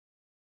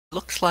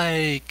Looks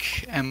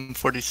like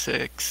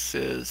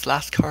M46's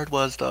last card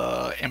was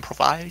the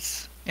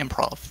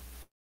improv.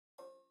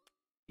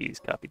 He's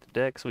copied the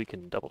deck, so we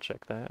can double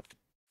check that.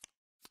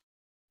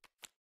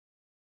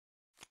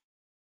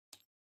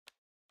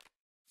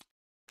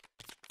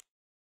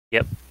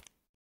 Yep.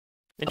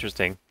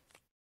 Interesting.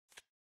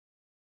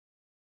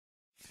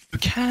 You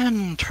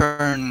can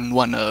turn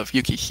one of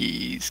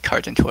Yukihi's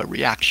cards into a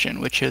reaction,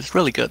 which is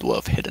really good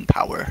with hidden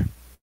power.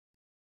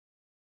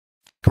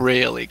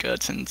 Really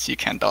good since you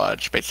can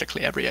dodge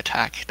basically every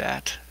attack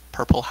that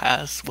purple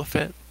has with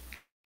it.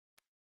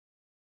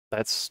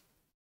 That's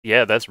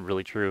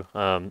really true.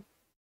 And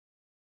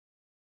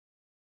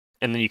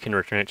then you can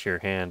return it to your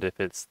hand if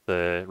it's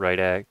the right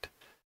act.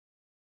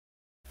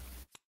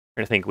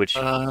 I think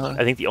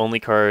I think the only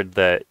card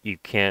that you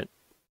can't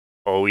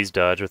always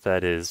dodge with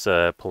that is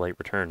Polite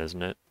Return,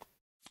 isn't it?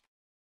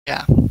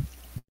 Yeah.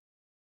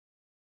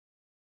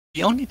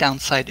 The only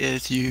downside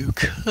is you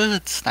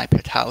could snipe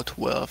it out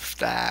with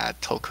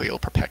that Tokyo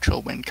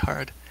Perpetual Wind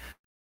card,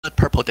 but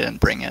purple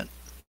didn't bring it.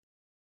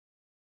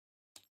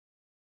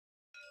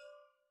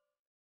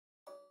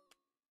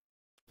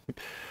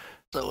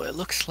 So it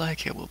looks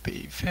like it will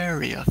be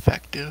very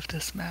effective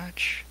this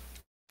match.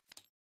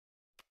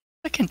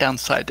 Second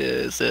downside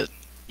is it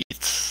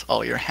eats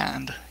all your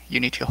hand. You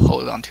need to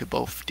hold on to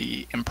both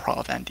the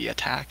improv and the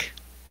attack.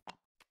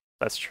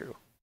 That's true.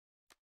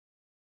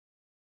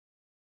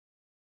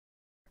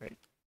 Right.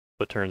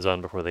 Put turns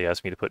on before they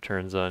ask me to put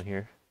turns on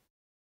here.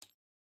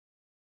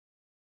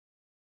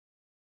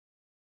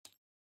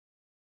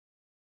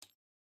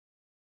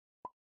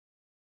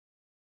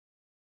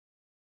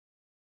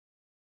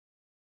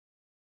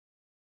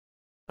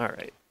 All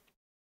right.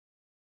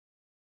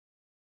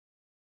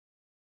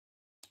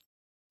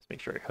 Let's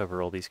make sure I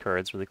cover all these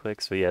cards really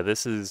quick. So yeah,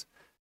 this is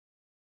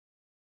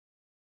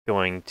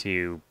going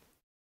to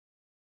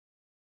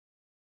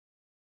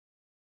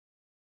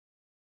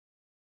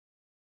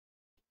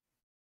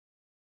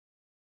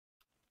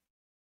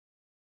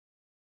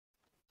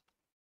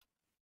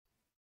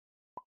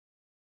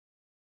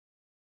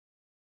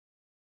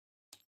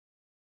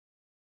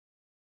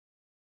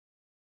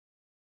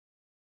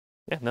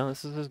yeah, no,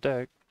 this is his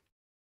deck.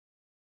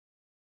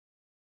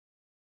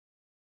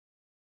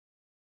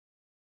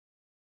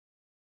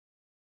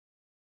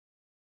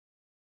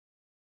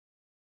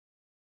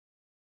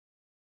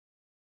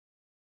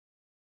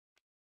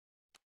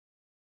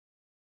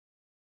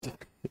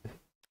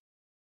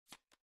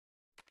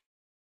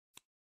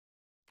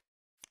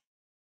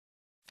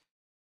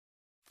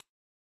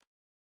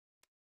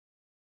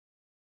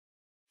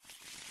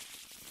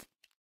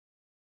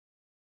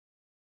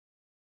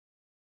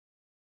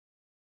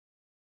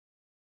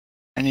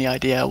 Any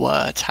idea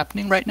what's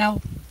happening right now?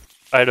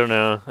 I don't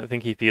know. I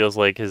think he feels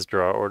like his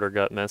draw order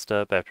got messed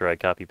up after I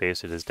copy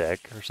pasted his deck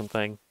or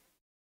something.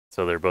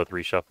 So they're both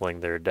reshuffling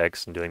their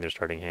decks and doing their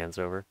starting hands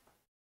over.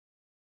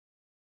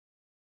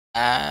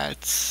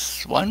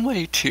 That's one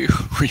way to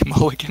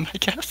remulligan, I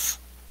guess.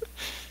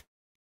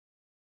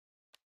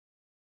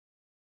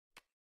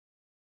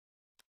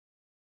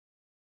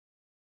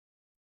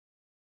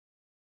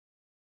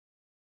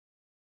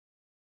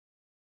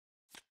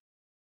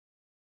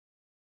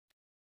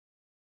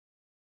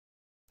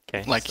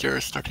 Okay. Like so.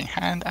 your starting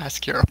hand,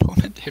 ask your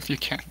opponent if you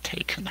can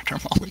take another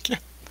mulligan.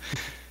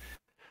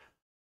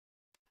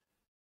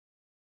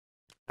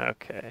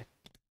 Okay.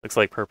 Looks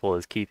like purple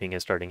is keeping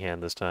his starting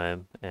hand this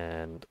time,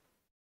 and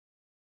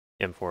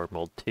M4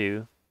 mold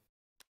 2.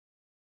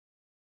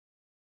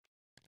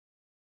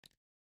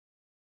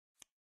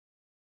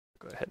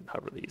 Go ahead and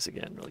hover these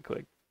again really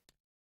quick.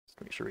 Just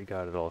to make sure we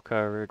got it all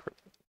covered for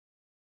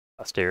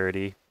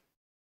posterity.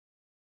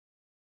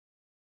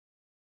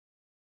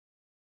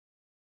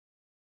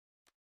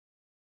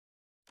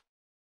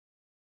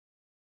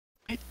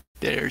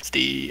 There's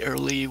the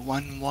early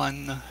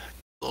 1-1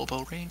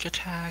 global range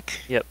attack.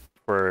 Yep,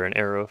 for an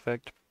arrow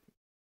effect.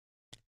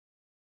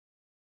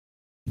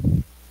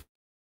 You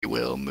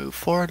will move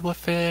forward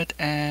with it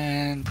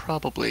and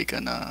probably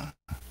gonna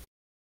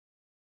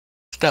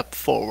step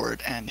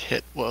forward and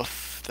hit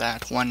with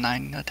that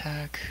 1-9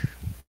 attack.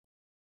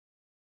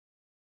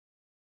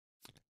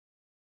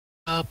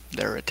 Up,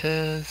 there it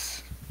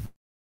is.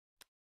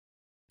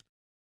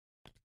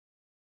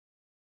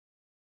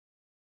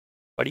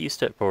 Why do you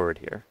step forward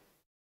here?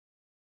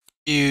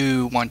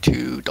 You want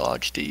to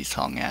dodge the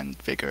Song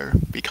and Vigor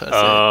because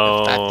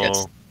if that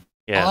gets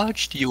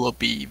dodged, you will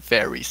be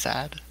very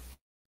sad.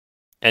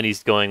 And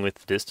he's going with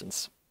the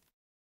distance.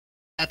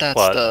 That's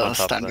the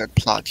standard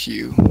plot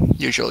you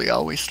usually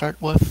always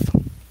start with.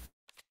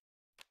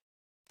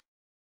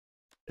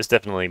 It's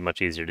definitely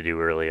much easier to do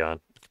early on.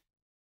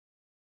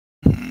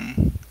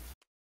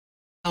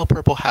 Well,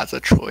 purple has a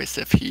choice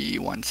if he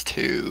wants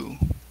to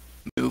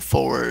move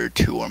forward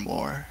 2 or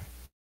more.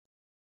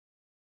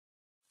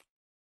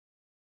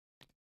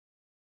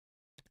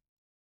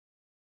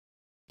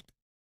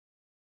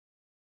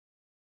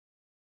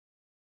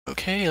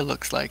 Okay, it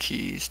looks like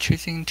he's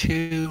choosing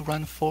to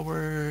run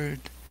forward.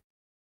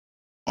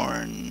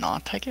 Or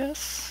not, I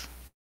guess?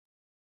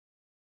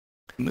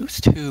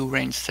 Moves to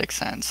range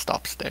 6 and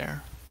stops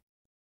there.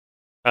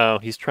 Oh,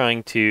 he's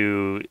trying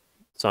to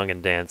song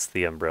and dance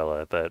the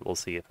umbrella, but we'll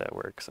see if that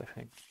works, I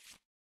think.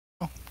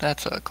 Oh,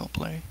 that's a cool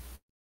play.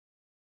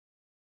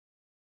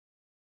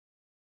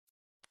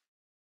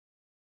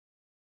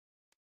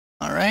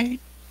 Alright,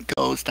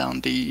 goes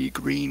down the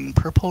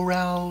green-purple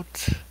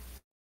route.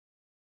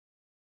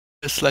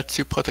 This lets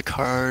you put a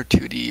card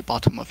to the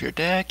bottom of your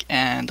deck,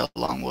 and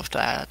along with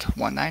that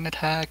 1/9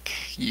 attack,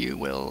 you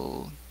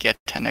will get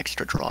an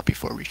extra draw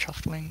before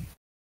reshuffling.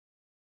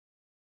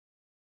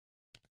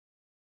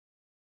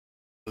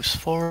 Moves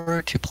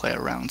forward to play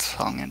around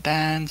Song and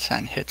Dance,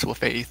 and hits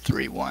with a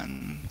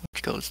 3/1,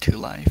 which goes to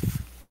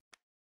life.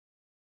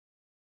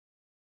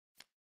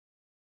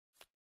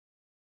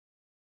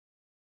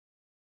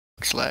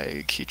 Looks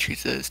like he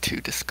chooses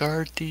to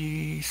discard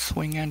the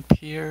Swing and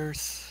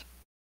Pierce.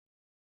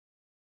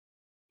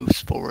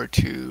 Moves forward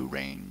to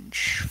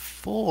range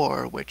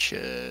 4, which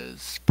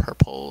is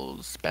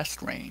purple's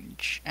best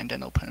range, and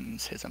then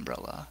opens his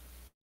umbrella.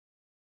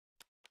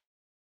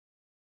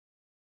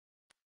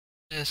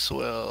 This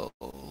will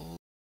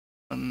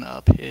open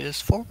up his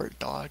forward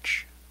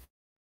dodge.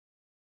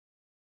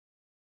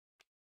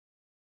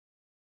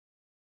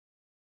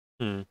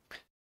 The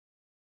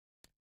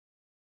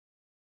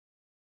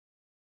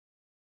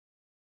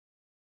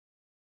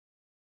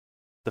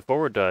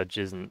forward dodge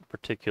isn't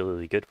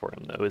particularly good for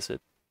him, though, is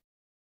it?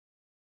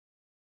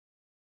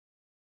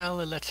 Well,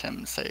 it lets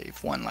him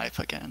save 1 life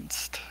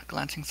against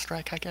Glancing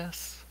Strike, I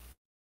guess.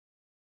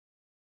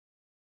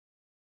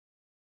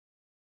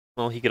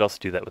 Well, he could also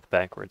do that with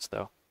backwards,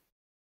 though.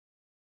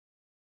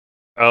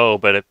 Oh,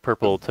 but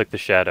purple took the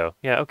shadow.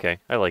 Yeah, okay,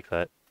 I like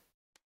that.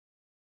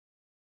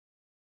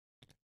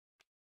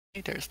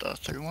 Okay, there's the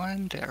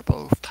 3/1. They are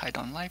both tied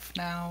on life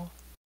now.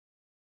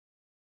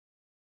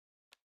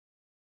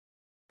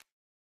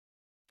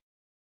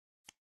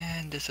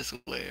 And this is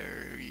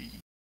where you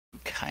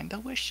kinda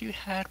wish you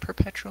had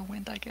Perpetual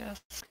Wind, I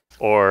guess.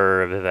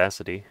 Or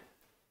Vivacity.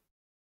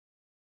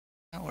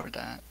 Or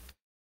that.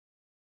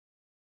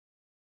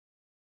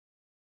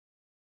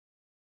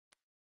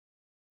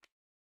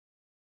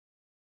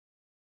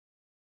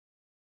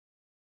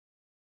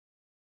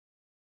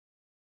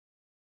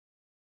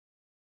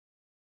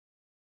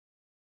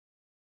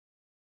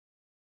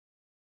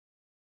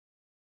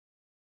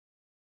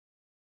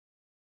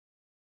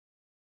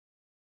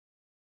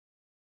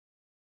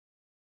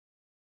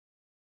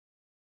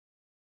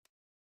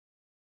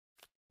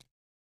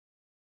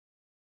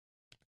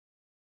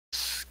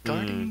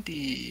 Discarding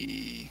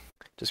the...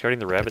 Discarding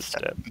the rabbit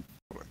step.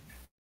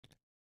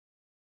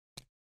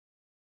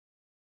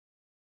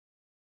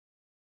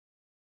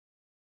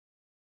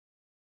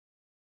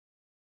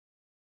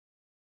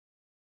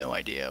 No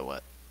idea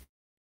what.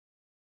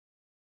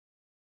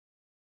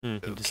 He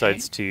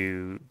decides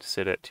to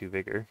sit at 2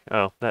 vigor.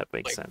 Oh, that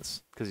makes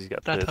sense, because he's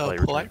got that polite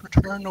polite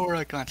return or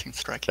a Glancing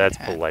Strike? That's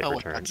polite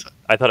return.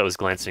 I thought it was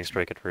Glancing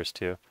Strike at first,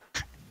 too.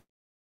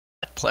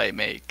 That play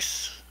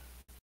makes a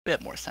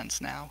bit more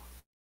sense now.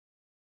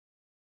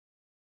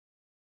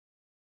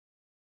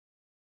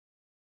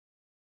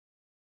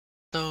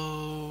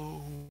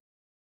 So...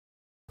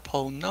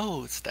 Purple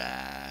knows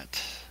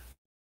that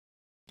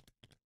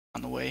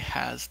on the way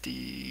has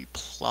the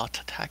plot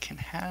attack in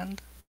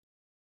hand.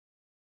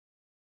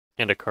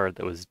 And a card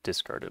that was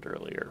discarded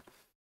earlier.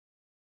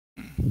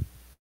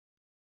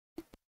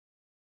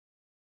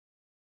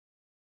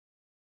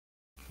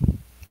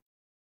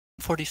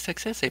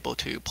 46 is able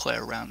to play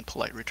around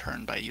polite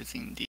return by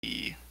using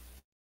the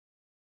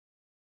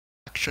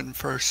action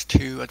first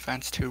to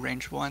advance to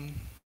range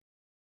 1.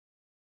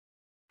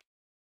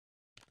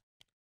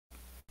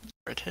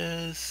 There it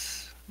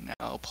is.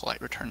 Now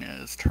polite return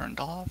is turned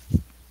off.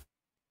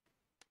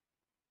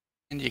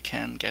 And you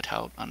can get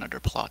out another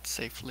plot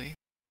safely.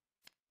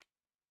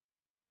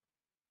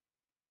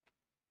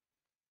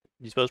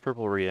 You suppose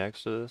purple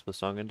reacts to this with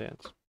Song and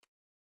Dance?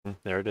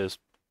 There it is.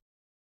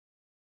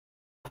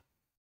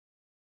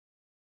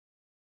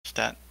 Is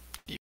that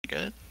even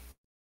good?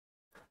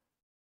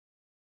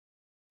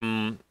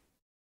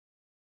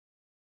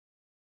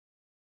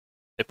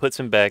 It puts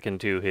him back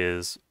into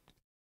his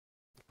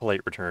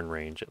polite return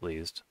range, at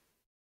least.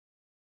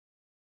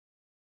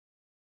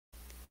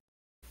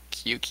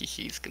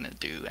 Yuki's gonna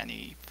do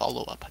any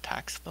follow-up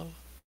attacks, though?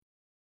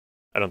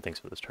 I don't think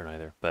so this turn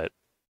either, but...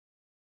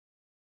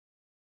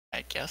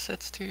 I guess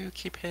it's to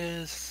keep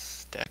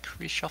his deck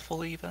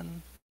reshuffle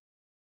even.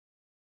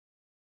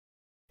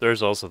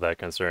 There's also that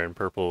concern.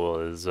 Purple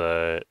is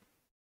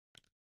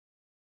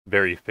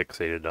very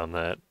fixated on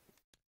that.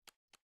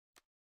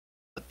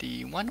 But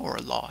the 1 or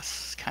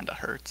loss kinda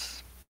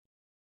hurts.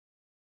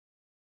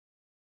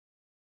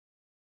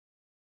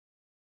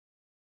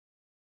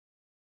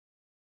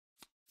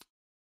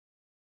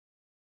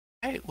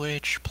 Right,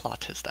 which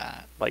plot is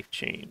that? Life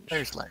change.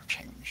 There's life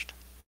changed.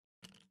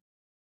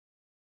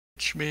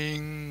 Which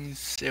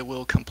means it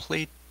will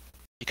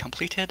be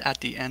completed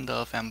at the end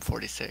of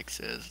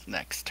M46's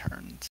next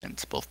turn,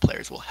 since both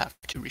players will have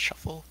to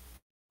reshuffle.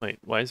 Wait,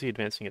 why is he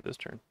advancing it this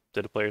turn?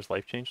 Did a player's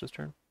life change this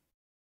turn?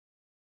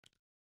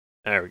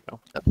 There we go.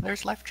 The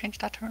player's life change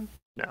that turn?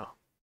 No.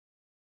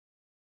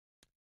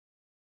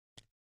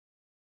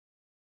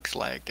 Looks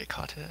like they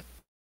caught it.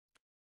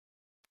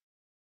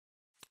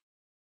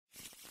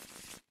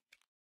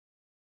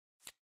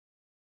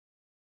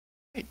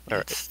 Wait,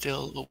 Alright. it's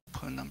still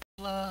open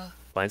umbrella.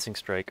 Glancing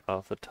strike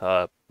off the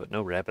top, but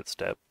no rabbit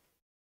step.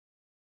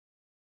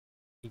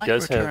 He Light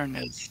does have... return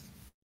is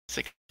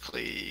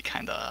basically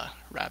kinda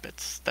rabbit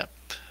step.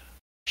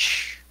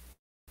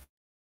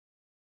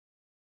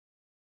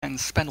 And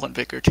spend 1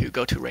 vigor to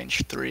go to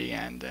range 3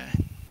 and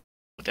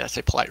did I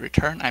say polite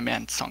return? I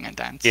meant song and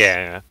dance.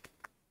 Yeah.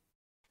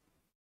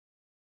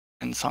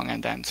 And song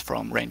and dance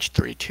from range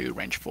 3 to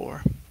range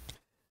 4.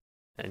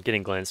 And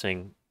getting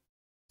glancing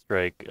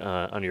strike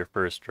on your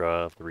first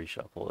draw of the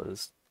reshuffle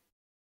is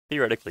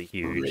theoretically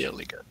huge.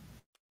 Really good.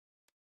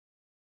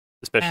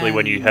 Especially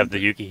when you have the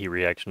Yukihi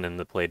reaction in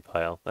the played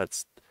pile.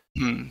 That's...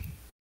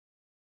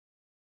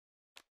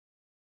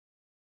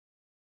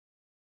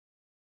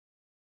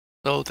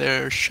 So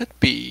there should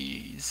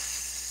be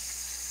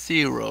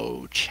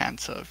 0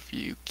 chance of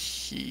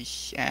Yuki,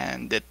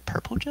 and did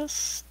purple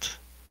just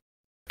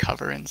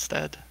cover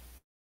instead?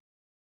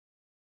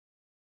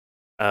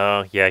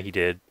 Oh, yeah, he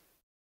did.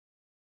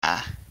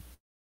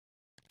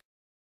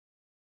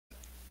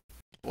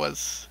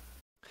 Was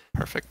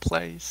perfect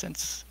play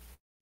since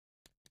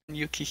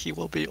Yukihi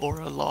will be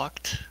aura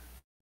locked.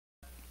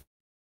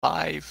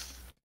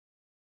 5.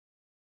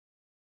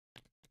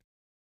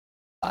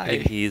 I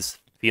think he's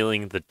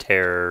feeling the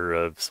terror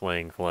of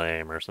Swaying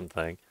Flame or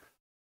something.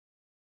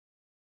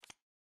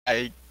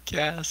 I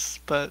guess,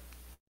 but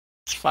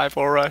it's 5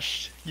 aura.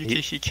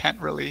 Yukihi can't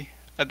really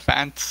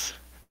advance.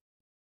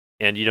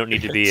 And you don't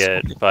need to be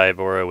at 5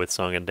 aura with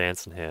Song and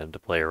Dance in hand to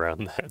play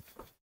around that.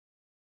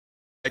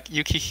 Like,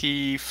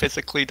 Yukihi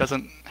physically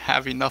doesn't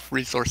have enough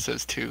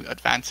resources to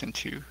advance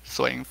into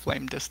Swaying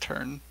Flame this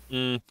turn.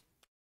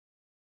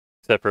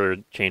 Except for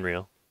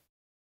Chainreel.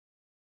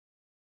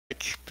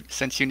 Like,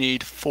 since you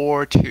need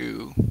 4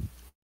 to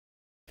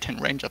get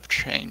in range of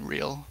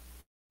Chainreel.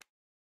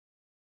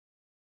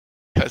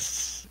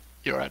 Because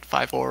you're at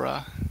 5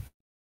 aura.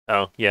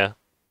 Oh, yeah.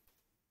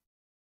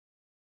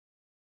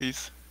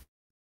 Please.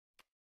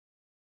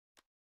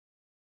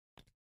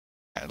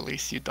 At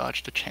least you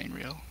dodged the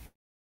Chainreel.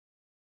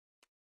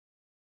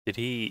 Did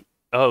he...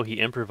 Oh, he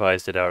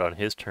improvised it out on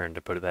his turn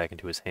to put it back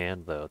into his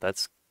hand, though.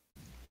 That's...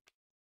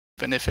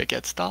 Even if it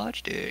gets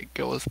dodged, it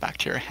goes back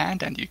to your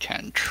hand and you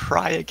can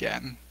try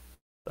again.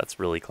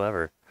 That's really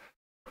clever.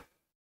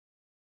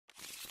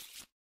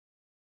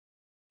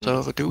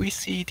 So, do we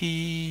see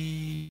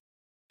the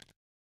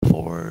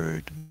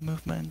forward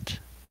movement?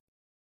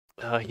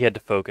 He had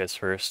to focus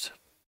first.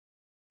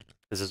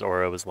 Because his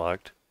aura was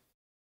locked.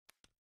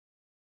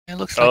 It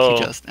looks like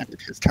he just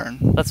ended his turn.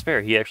 That's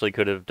fair. He actually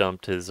could have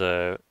dumped his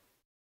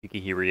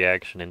Yukihi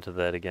reaction into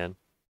that again.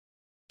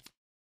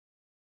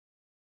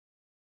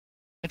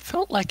 It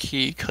felt like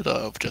he could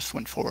have just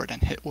went forward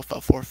and hit with a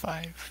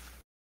 4-5.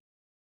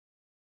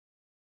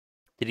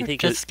 Did he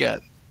think he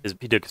took his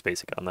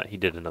basic on that? He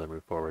did another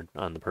move forward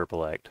on the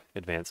purple act,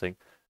 advancing.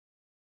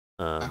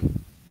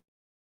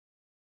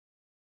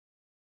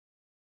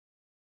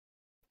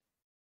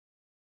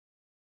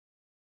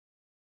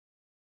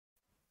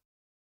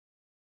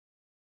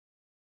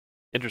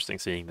 Interesting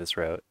seeing this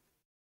route.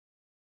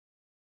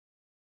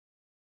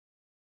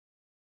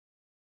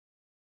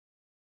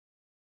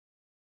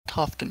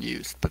 Often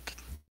used, but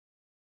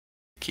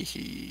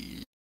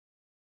Kihi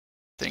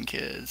I think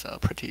is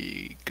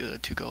pretty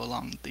good to go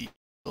along the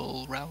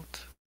full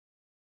route.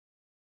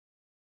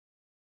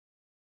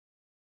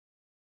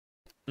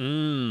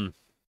 I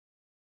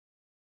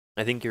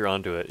think you're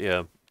onto it,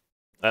 yeah.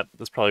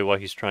 That's probably why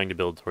he's trying to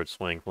build towards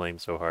Swaying Flame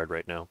so hard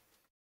right now.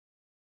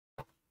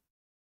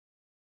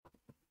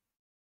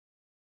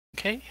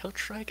 Okay, he'll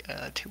strike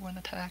a 2-1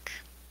 attack.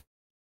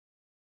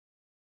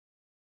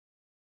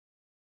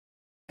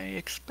 I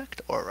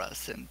expect aura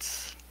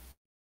since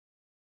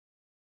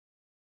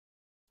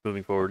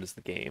moving forward is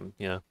the game,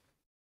 yeah.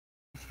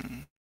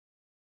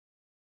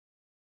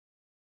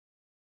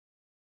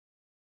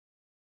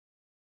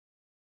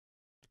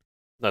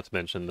 Not to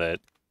mention that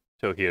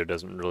Tokyo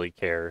doesn't really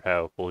care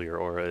how full your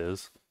aura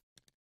is.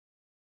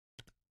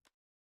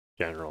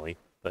 Generally,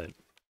 but...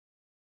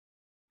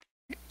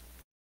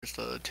 There's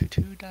the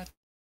 2-2 that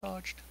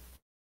dodged.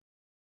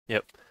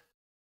 Yep.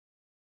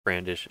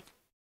 Brandish.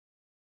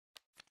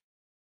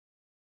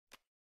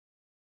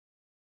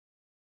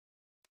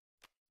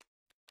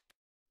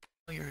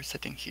 You're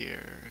sitting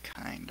here,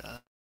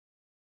 kinda.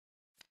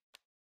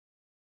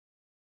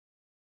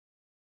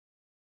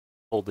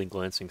 Holding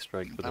Glancing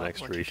Strike for the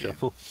next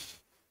reshuffle.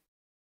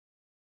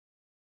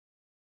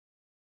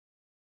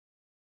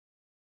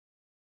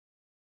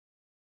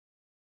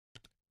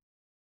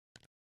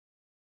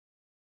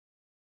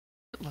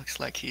 It looks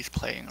like he's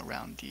playing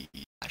around the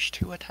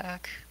 /2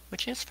 attack,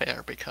 which is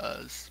fair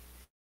because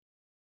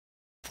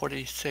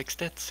 46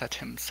 did set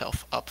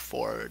himself up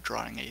for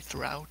drawing a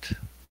throughout.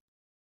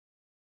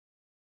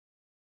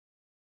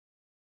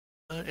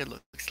 But it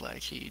looks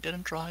like he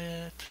didn't draw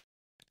it.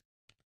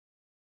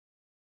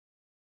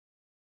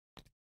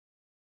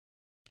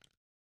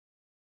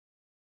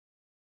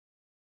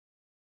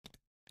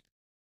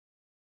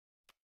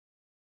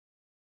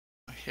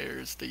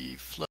 here's the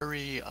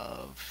flurry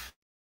of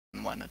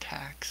one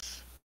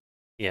attacks.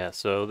 Yeah,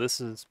 so this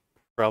is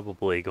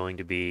probably going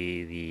to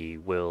be the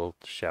will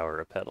shower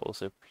of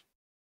petals if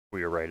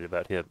we were right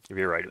about him. If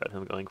you're right about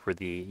him going for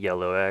the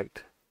yellow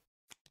act.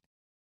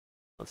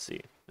 Let's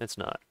see. It's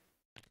not.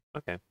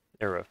 Okay.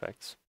 Arrow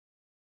effects.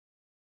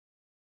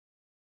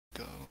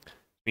 Go.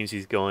 Means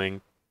he's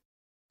going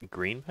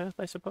green path,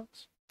 I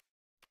suppose?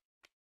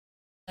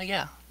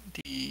 Yeah,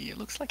 it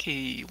looks like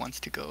he wants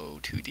to go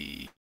to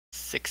the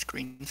 6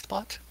 green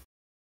spot.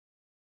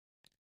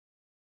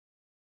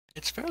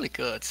 It's fairly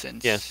good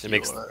since Yes, it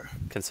makes you're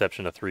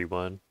conception a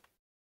 3-1.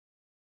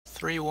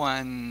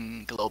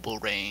 3-1 global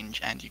range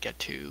and you get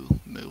to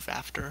move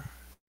after.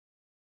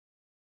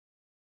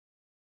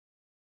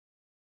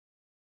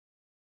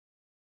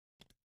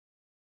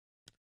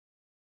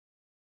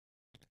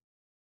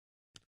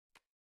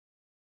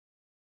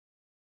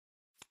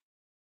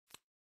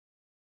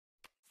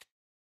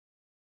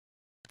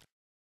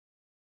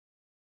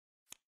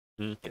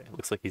 Okay,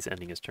 looks like he's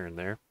ending his turn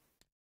there.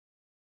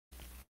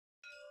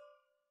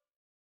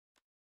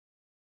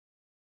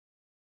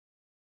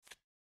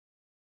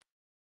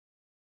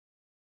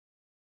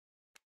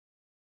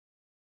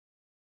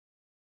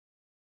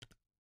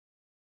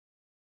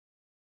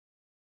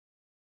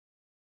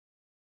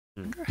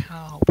 I wonder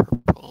how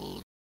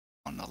purple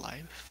on the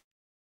life.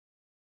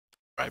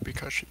 Right,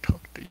 because she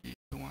took the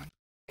one.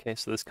 Okay,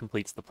 so this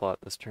completes the plot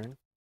this turn.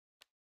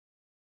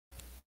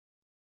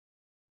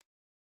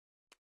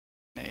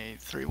 A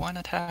 3-1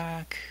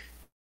 attack.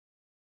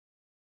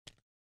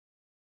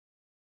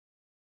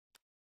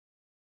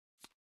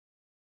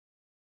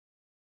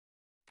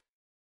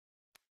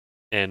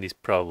 And he's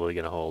probably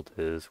going to hold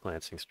his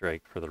glancing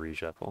strike for the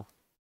reshuffle.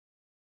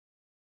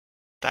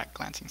 That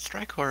glancing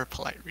strike or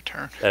polite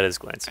return? That is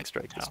glancing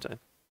strike this time.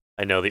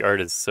 I know the art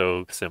is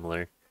so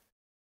similar,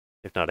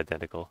 if not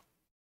identical.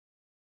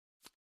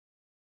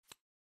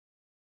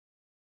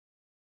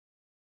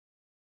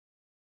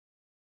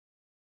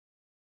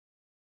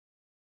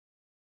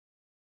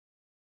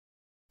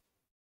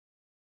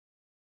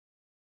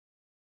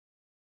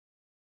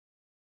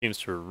 Seems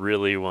to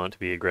really want to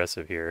be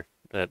aggressive here.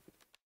 That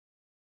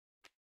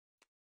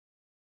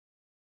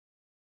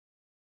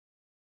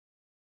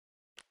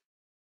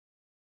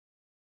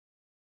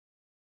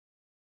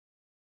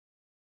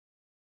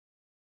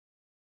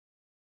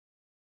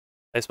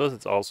I suppose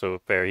it's also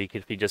fair.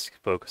 If he just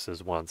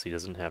focuses once, he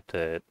doesn't have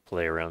to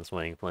play around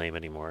swaying flame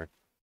anymore.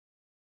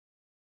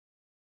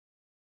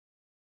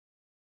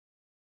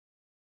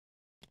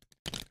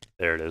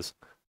 There it is.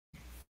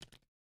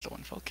 So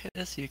when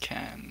focus, you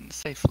can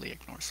safely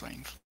ignore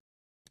swing.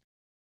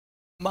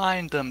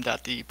 Mind them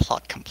that the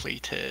plot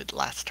completed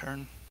last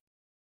turn.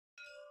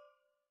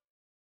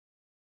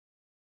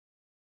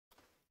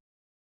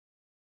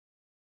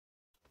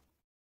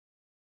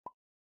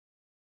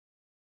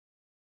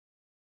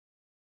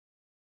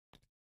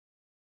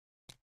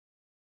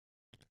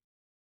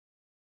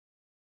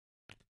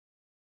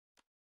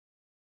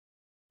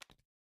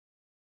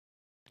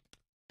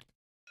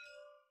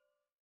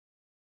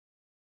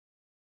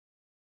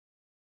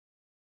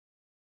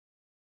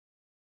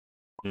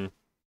 Hmm.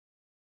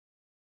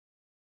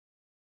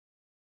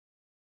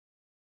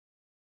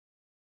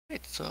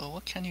 Right, so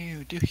what can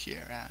you do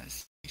here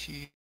as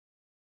he...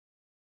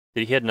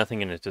 He had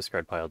nothing in his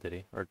discard pile, did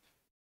he? Or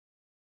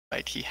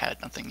Right, he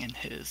had nothing in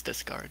his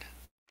discard.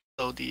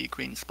 So the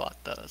green spot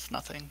does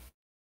nothing.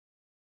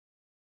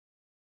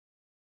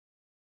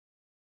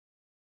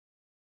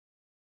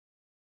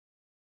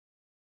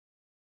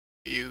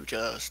 You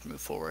just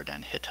move forward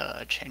and hit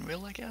a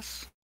chainwheel, I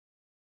guess?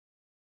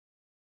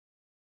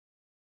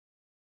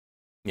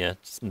 yeah,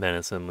 just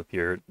menace him with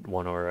your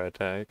one aura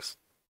attacks.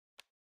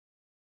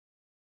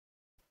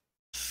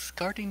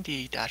 Discarding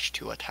the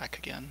 -2 attack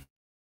again.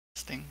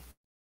 This thing.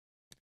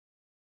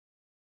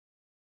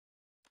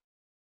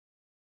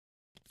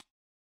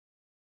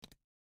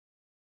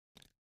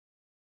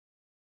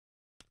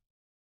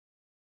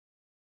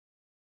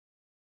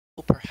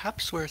 Well,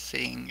 perhaps we're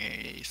seeing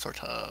a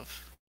sort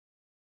of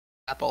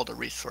tap all the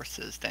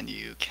resources, then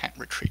you can't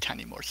retreat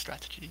anymore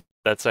strategy.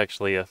 That's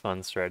actually a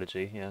fun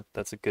strategy. Yeah,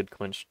 that's a good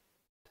clinch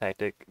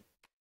tactic.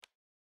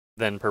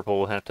 Then purple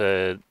will have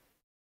to,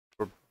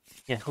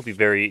 yeah, he'll be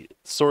very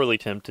sorely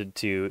tempted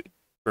to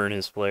burn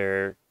his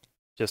flare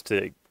just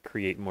to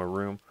create more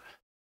room,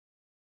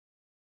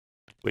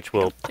 which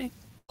will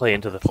play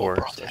into the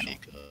forest. Any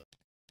good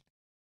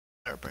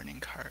flare burning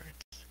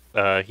cards.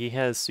 He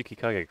has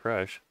Tsukikage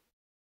Crush.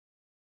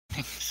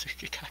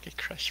 Tsukikage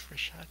Crush for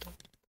Shadow.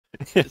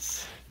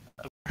 It's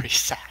a very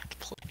sad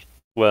play.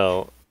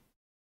 Well,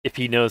 if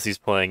he knows he's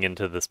playing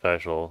into the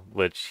special,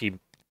 which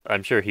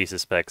I'm sure he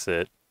suspects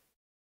it.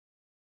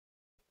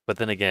 But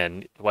then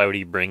again, why would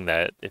he bring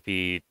that if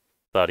he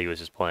thought he was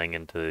just playing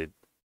into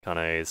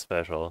Kanae's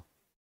special?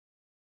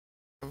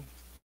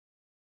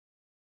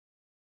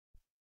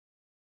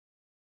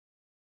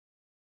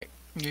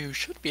 You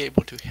should be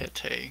able to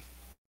hit a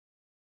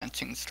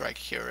dancing strike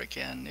here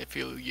again if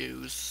you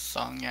use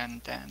Song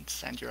and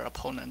Dance and your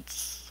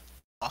opponents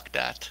block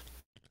that.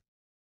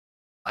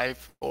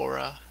 5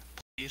 aura,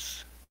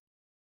 please.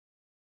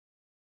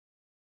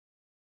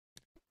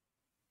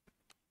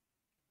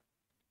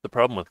 The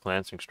problem with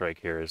Glancing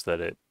Strike here is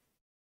that it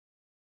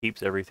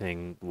keeps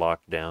everything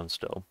locked down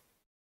still.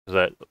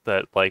 That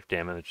life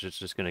damage is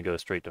just going to go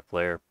straight to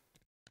Flare.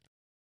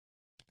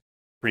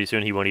 Pretty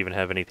soon he won't even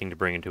have anything to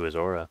bring into his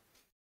aura.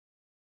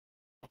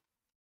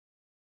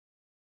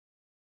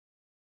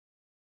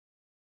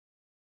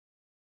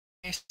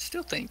 I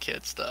still think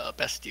it's the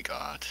best you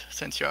got,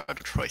 since your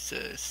other choice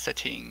is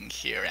sitting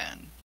here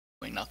and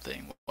doing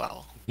nothing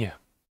while Yeah.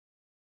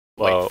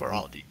 wait for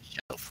all the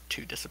shadow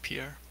to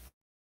disappear.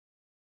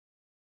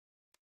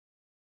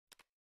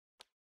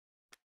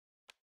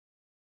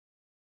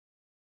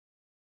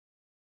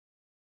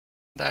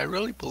 And I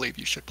really believe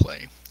you should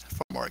play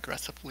for more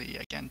aggressively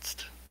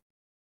against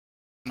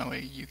Noe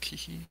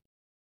Yukihi.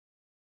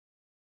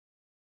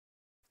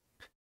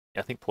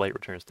 I think Polite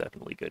Return is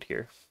definitely good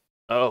here.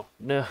 Oh,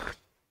 no.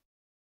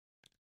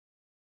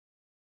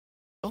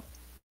 You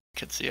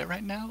can see it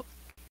right now.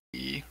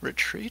 The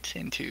retreat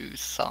into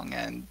Song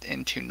and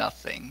into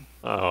nothing.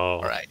 Oh.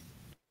 Alright.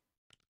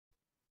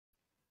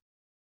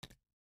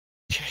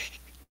 Okay.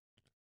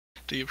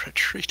 The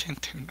retreat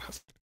into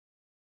nothing.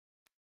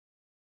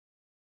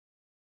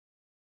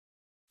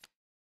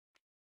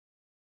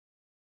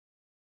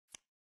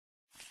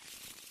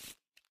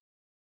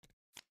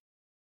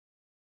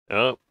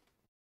 Oh.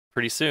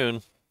 Pretty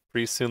soon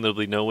there'll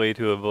be no way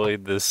to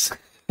avoid this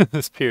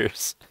this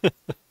Pierce.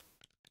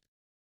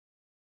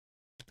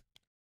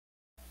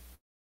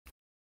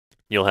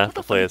 You'll have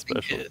to play a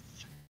special.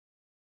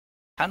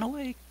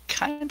 Hanoi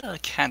kinda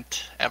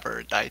can't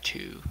ever die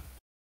to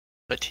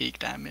fatigue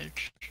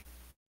damage.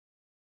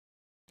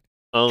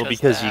 Oh,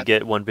 because you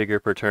get one bigger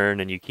per turn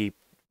and you keep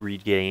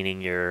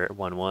regaining your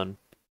 1/1.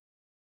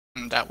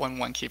 That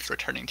 1/1 keeps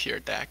returning to your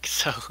deck,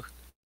 so you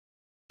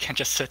can't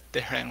just sit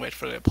there and wait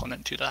for the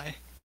opponent to die.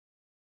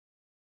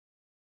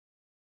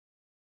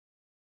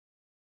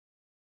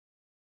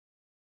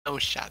 No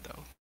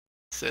shadow.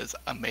 This is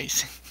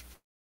amazing.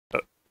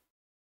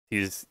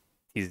 He's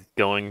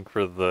going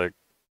for the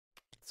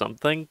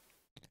something.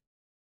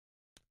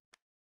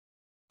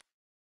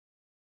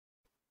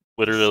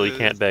 Literally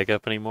can't back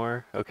up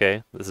anymore.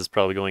 Okay, this is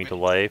probably going to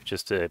life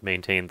just to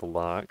maintain the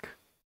lock.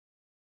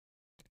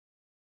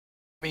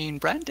 I mean,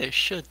 Brandish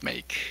should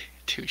make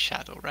 2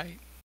 shadow, right?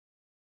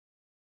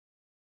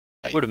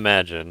 I would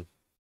imagine.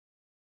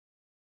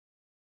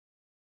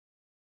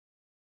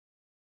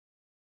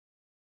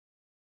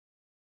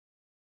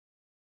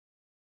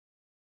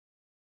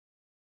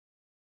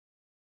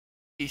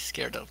 He's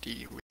scared of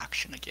the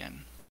reaction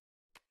again.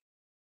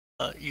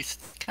 You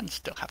can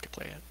still have to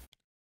play it.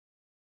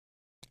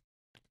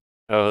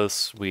 Oh,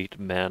 sweet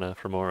mana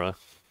from Aura.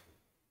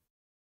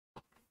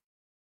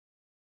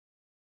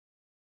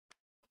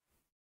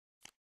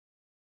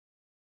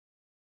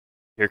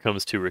 Here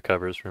comes 2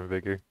 recovers from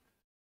Vigor.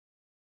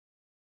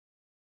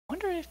 I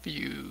wonder if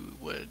you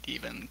would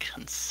even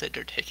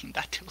consider taking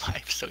that to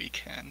life so you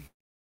can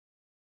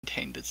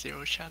maintain the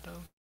 0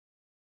 shadow.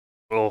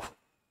 Oh,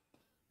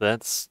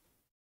 that's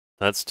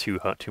too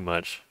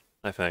much,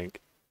 I think.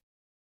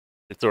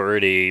 It's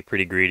already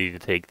pretty greedy to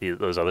take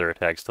those other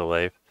attacks to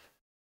life.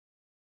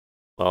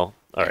 Well,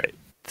 alright.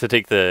 To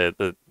take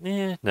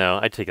no,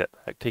 I take that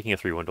back. Taking a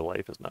 3/1 to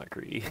life is not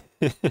greedy.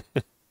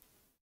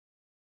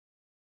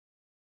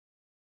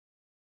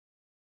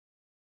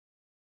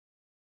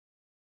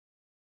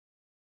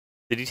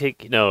 Did he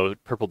take... No,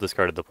 purple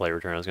discarded the play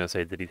return. I was going to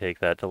say, did he take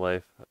that to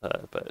life?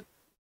 But...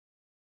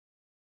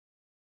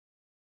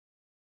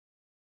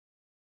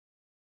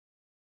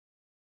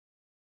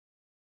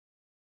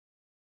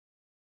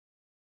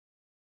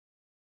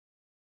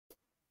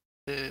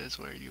 This is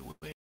where you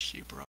wish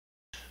you brought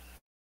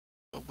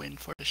a win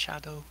for the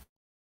shadow.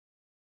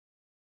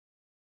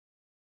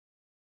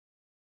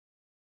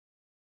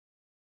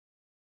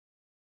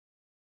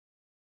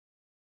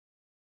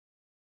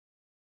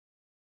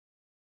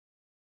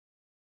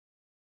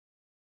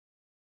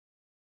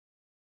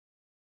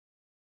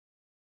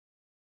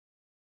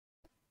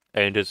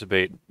 I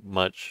anticipate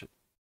much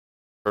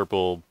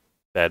purple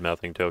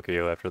bad-mouthing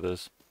Tokyo after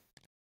this.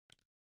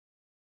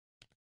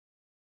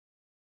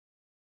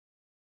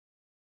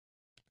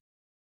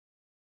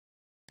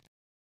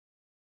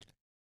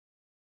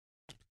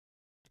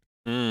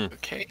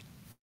 Okay.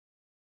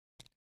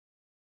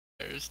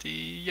 There's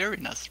the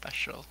Urina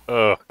special.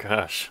 Oh,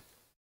 gosh.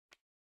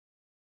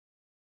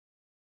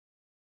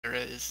 There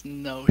is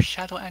no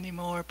shadow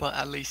anymore, but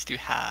at least you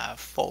have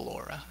full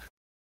aura.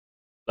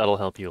 That'll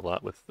help you a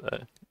lot with,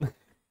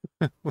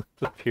 with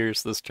the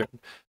Pierce this turn.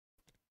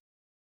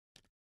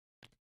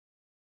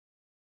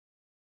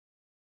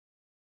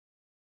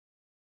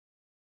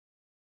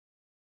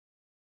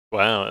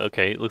 Wow,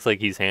 okay. It looks like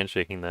he's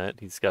handshaking that.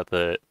 He's got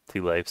the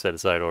 2 life set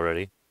aside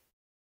already.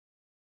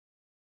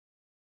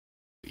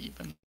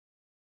 Even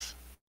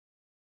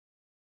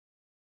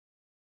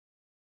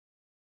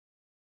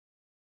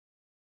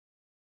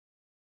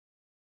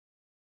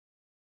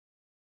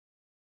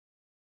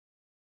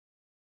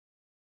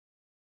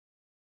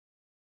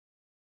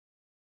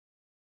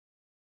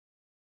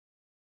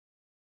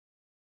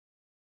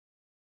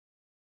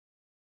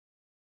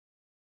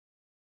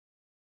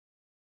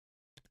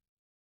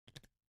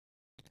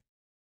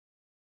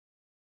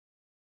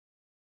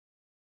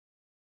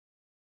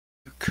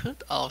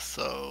could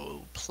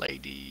also play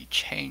the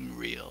chain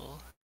reel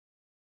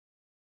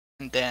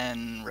and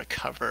then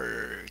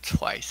recover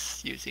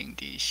twice using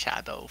the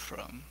shadow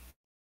from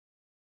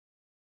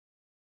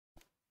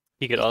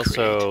He could the create.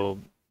 also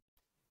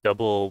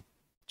double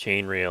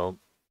chain reel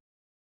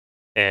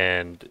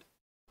and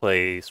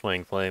play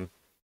Swaying Flame.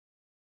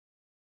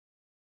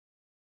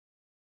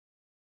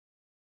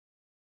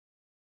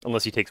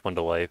 Unless he takes one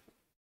to life.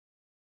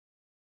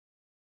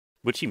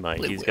 Which he might.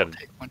 Probably He's will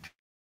take one.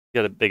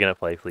 got a big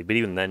enough life lead. But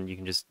even then, you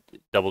can just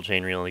double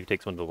chain reel, and if he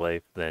takes one to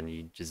life, then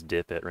you just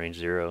dip at range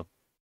 0.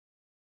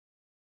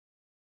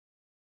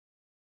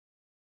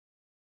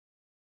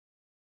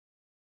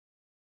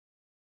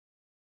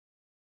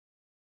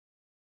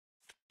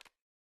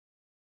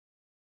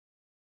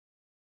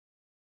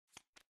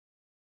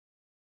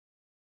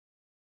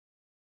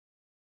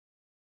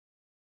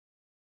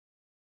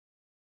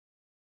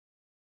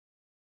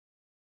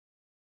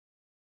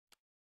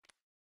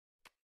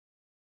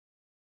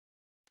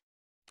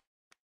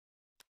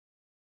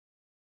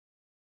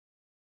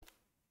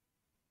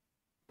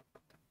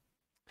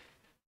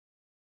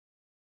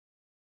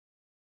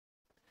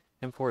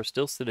 M4 is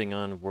still sitting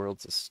on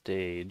World's a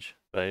stage,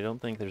 but I don't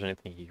think there's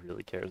anything he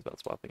really cares about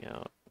swapping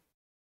out.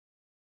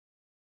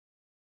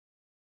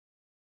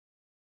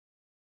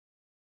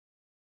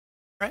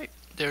 Right,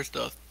 there's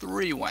the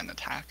 3-1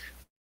 attack.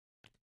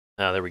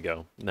 Ah, there we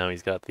go. Now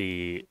he's got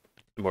the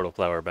Immortal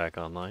Flower back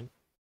online.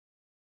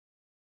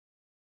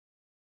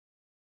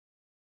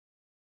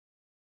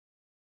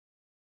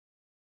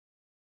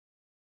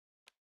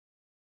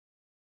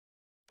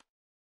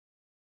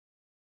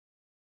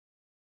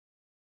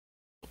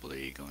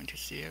 Probably going to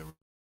see it.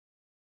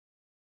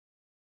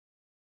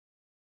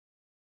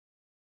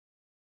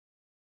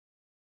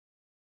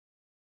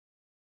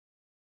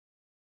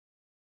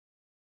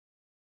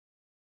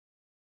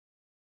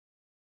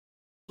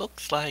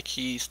 Looks like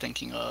he's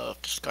thinking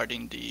of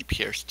discarding the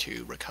Pierce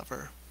to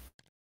recover.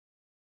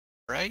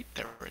 Right,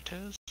 there it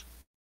is.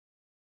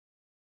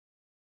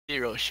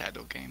 0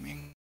 Shadow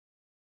Gaming.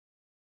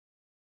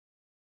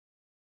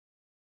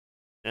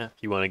 Yeah, if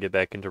you want to get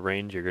back into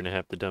range, you're going to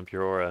have to dump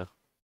your aura.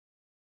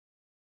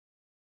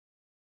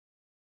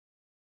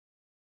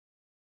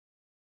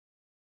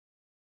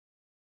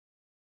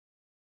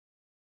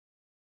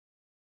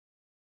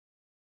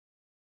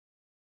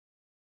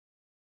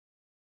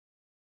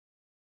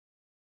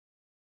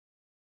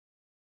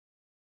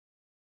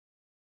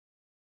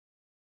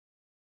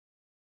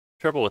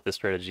 Trouble with this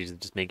strategy is it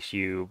just makes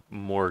you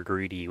more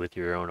greedy with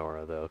your own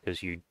aura, though,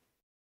 because you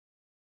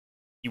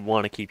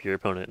want to keep your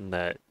opponent in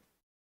that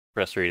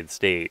frustrated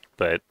state,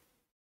 but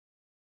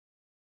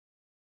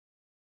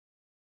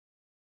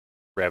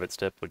Rabbit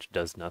Step, which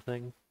does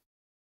nothing.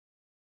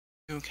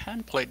 You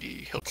can play the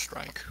Hilt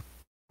Strike,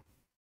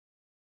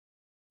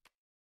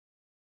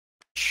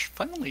 which,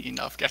 funnily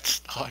enough, gets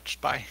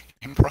dodged by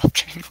Improv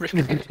Chain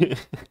Reel.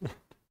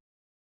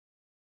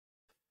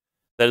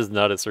 That is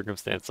not a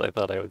circumstance I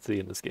thought I would see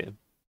in this game.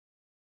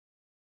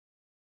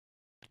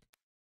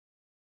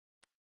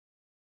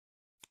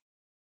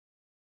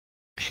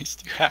 At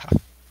least you have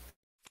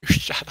your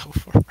Shadow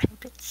for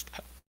Rapid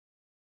Step.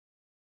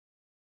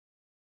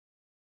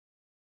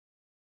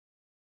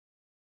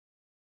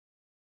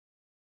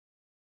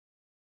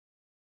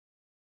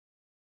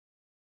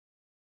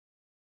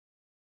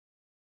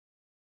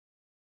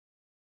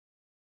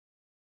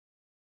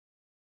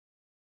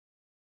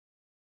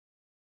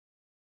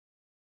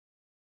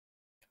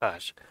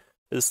 Gosh,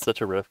 this is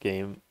such a rough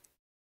game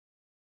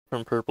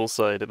from Purple's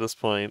side at this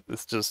point.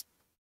 It's just,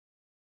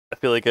 I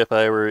feel like if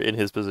I were in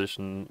his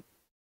position,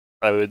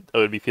 I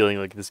would be feeling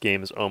like this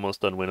game is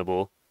almost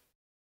unwinnable.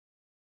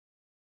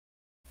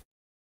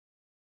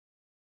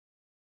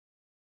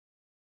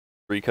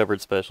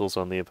 Recovered specials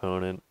on the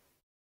opponent,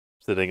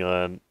 sitting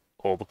on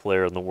all the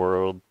flair in the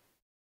world,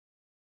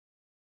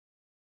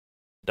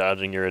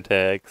 dodging your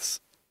attacks.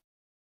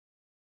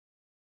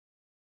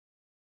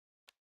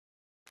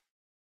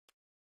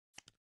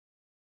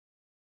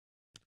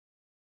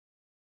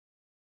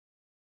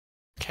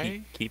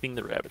 Okay, Keeping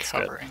the rabbit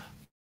step. covering.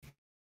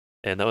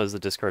 And that was the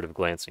discard of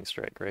Glancing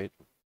Strike, right?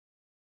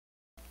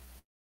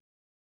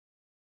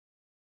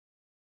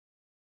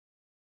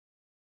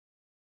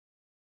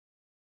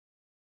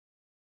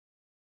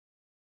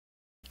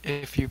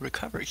 If you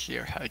recover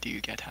here, how do you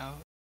get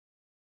out?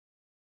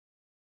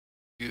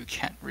 You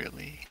can't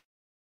really.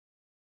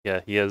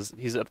 Yeah,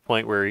 he's at a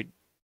point where he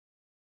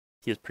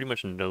has pretty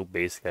much no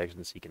basic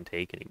actions he can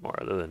take anymore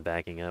other than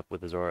backing up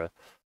with his aura.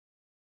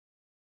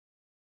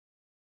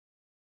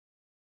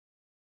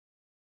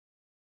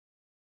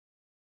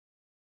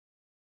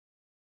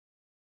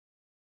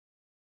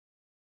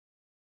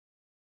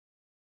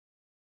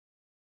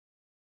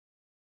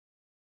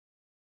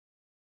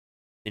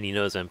 And he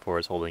knows M4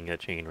 is holding a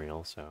chain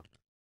reel, so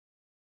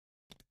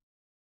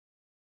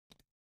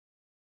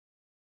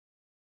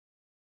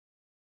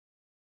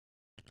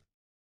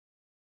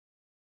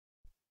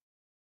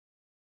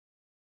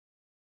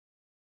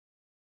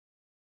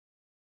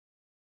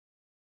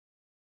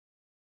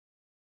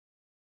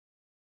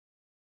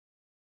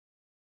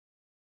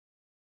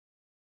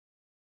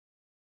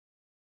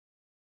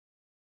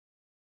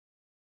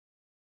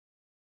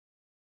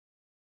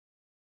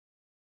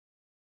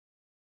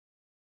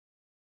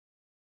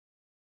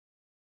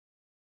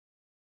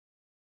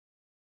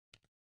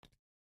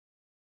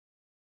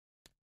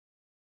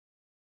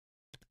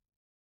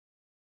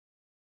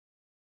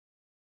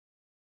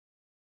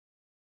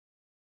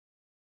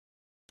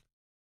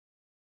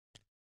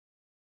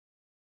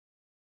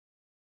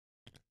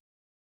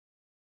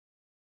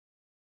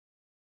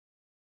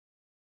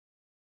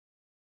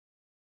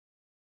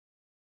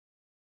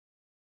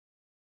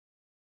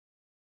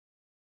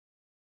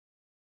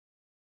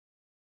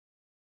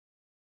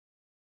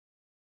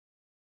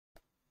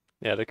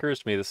Yeah, it occurs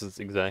to me this is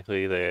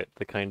exactly the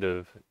kind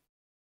of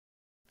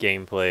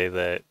gameplay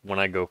that when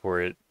I go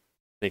for it,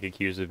 they get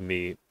accused of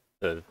me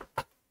of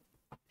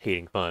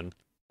hating fun,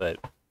 but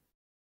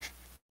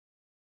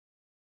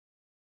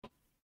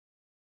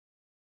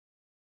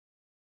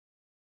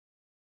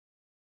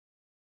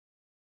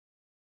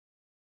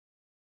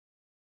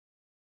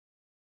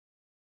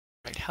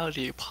Right, how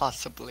do you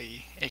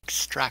possibly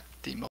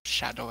extract the most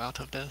shadow out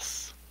of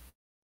this?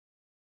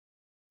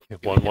 You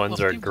hit 1/1s with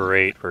are the 1.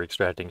 great for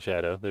extracting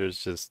shadow.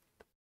 There's just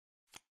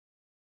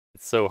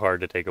it's so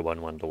hard to take a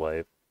 1/1 to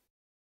wipe.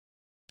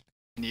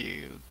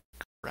 You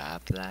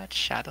grab that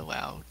shadow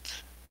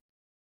out.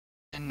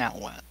 And now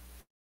what?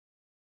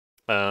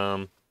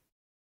 Um,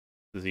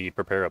 does he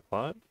prepare a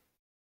plot?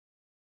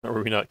 Or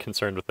are we not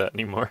concerned with that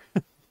anymore?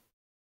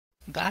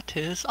 That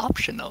is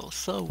optional,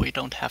 so we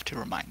don't have to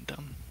remind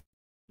them.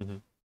 Mm-hmm.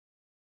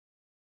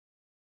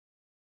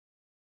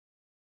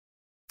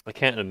 I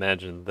can't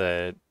imagine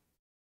that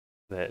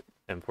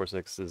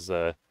M46 is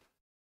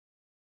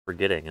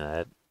forgetting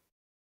that.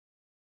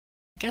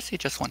 I guess he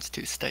just wants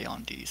to stay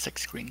on the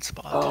 6 green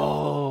spot.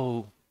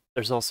 Oh,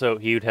 there's also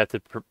he would have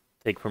to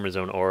take from his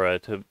own aura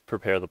to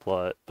prepare the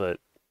plot, but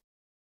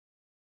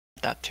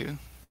That too.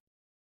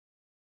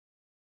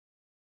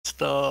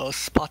 The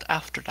spot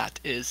after that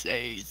is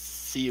a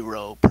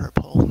 0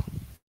 purple.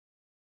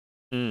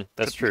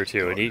 that's true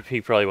too. And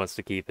he probably wants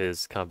to keep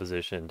his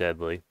composition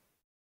deadly.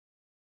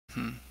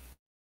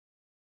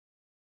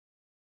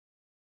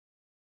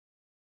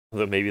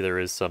 Although maybe there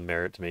is some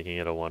merit to making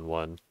it a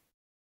 1/1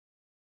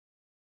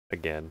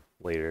 again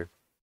later.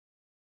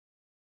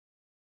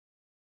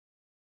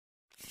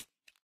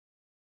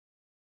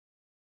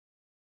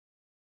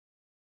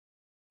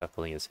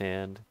 Shuffling his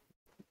hand.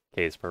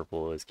 Case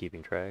purple is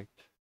keeping track.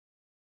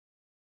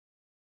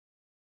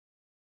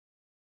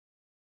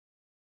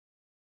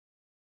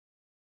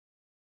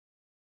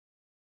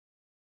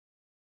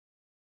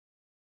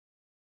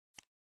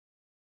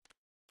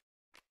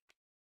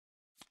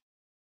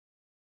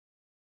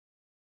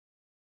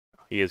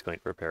 He is going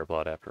to prepare a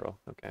plot after all.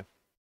 Okay.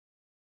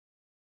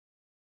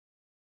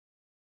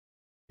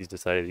 He's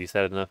decided he's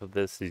had enough of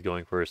this. He's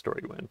going for a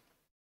story win.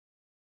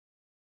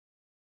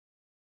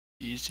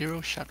 The 0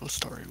 shadow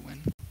story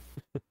win.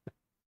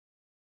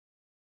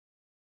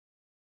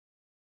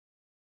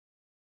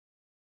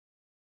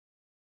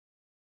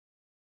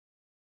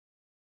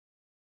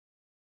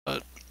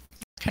 But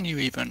can you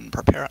even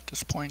prepare at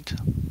this point?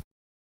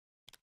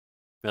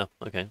 Yeah,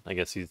 okay. I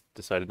guess he's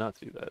decided not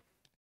to do that.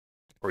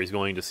 Or he's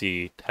going to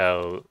see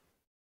how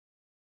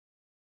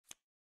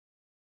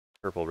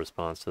purple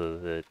responds to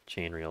the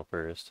chain reel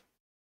first.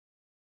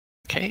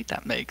 Okay,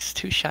 that makes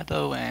 2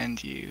 shadow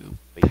and you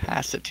Wait.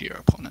 pass it to your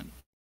opponent.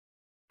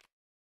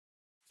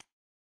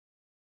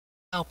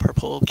 Now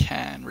purple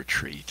can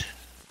retreat.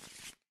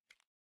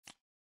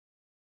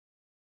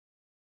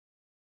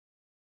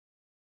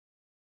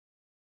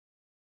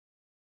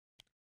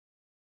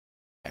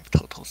 5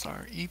 totals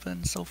are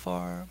even so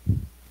far.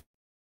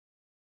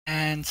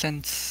 And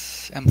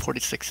since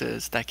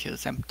M46's deck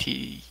is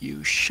empty,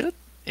 you should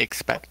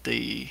expect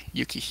the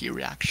Yukihi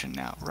reaction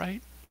now,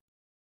 right?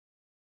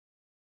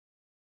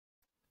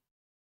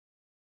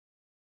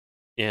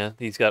 Yeah,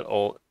 he's got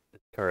all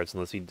cards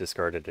unless he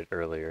discarded it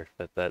earlier.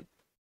 But that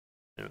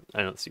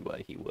I don't see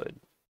why he would.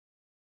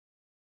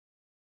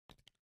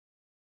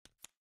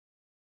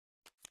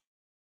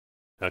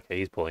 Okay,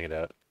 he's pulling it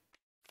out.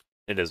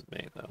 It isn't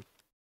me though.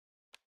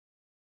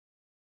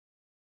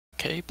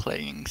 Okay,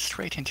 playing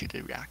straight into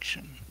the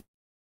reaction.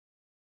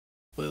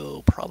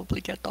 Will probably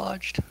get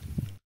dodged.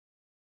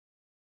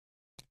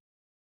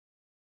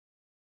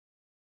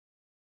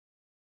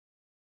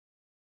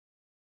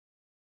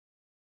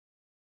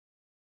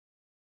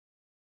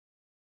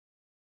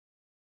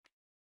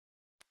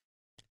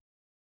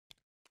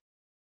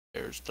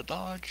 There's the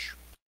dodge.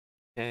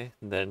 Okay,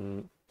 and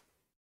then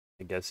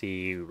I guess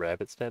he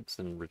rabbit steps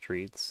and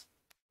retreats,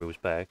 moves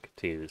back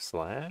to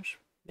slash,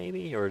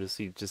 maybe? Or does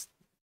he just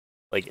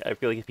like I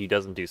feel like if he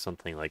doesn't do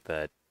something like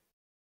that,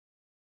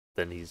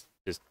 then he's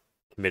just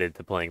committed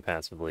to playing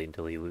passively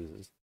until he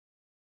loses.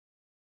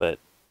 But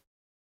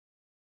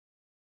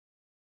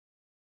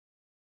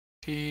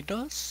He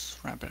does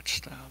rabbit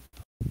stab.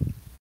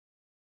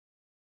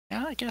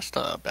 Yeah, I guess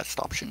the best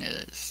option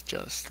is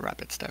just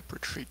rabbit step,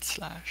 retreat,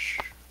 slash.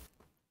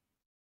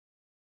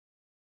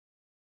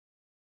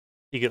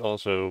 he could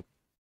also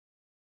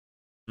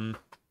You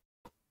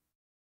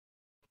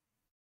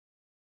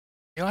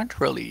aren't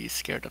really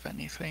scared of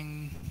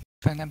anything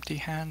with an empty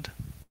hand.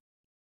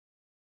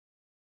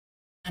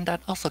 And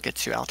that also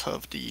gets you out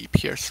of the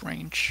pierce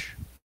range.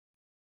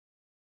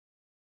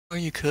 Or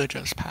you could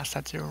just pass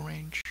that 0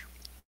 range.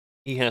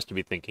 he has to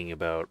be thinking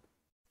about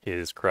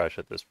his crush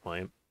at this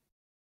point.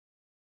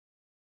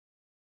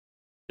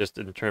 Just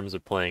in terms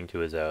of playing to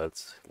his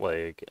outs,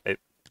 like I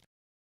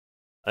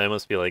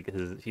almost feel like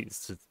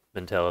his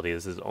mentality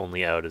is his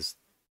only out is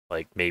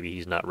like maybe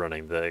he's not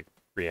running the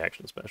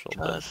reaction special.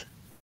 Because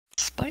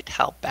despite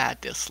how bad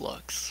this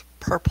looks,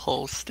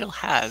 purple still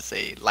has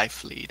a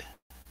life lead.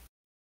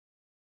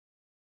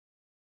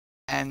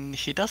 And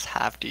he does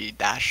have the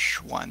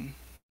 -1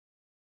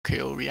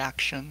 kill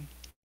reaction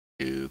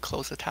to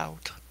close it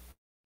out.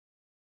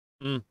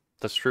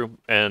 That's true.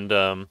 And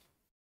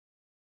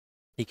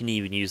he can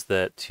even use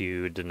that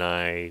to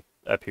deny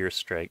a pierce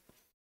strike.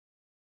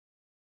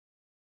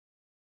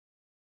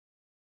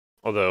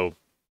 Although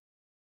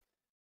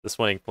the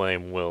Swaying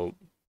Flame will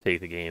take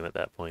the game at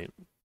that point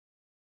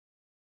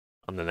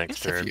on the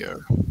next turn. If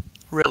you're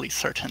really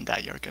certain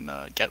that you're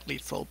gonna get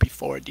lethal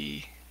before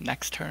the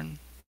next turn.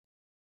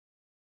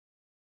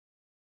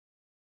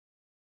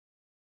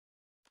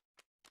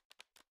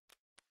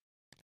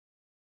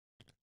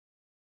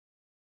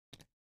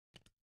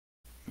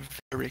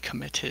 Very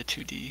committed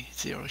to the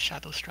Zero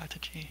Shadow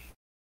strategy.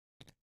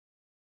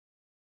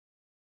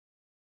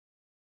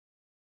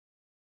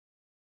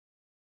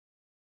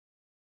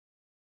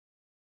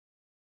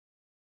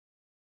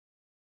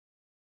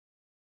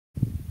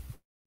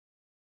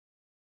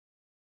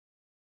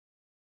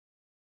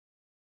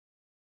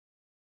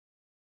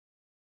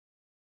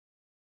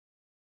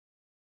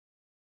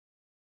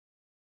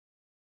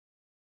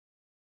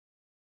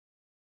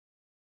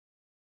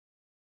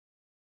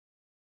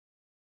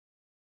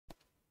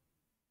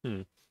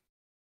 Hmm.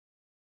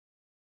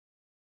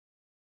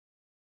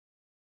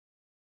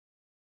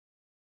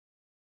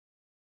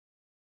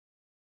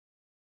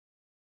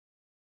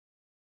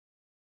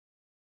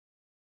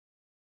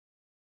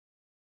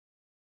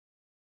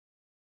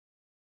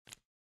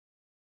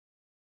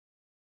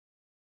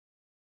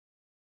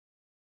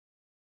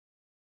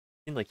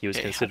 Seemed like he was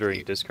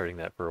considering discarding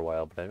that for a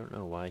while, but I don't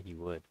know why he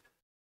would.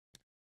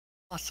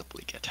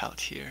 Possibly get out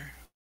here.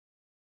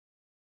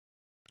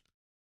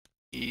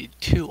 Need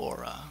 2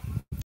 aura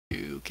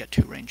to get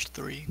to range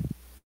 3.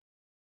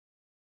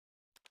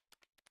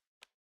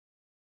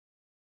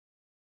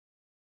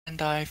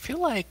 And I feel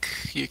like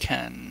you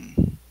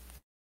can...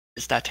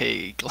 Is that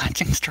a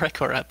glancing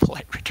strike or a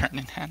polite return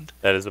in hand?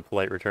 That is a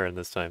polite return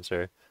this time,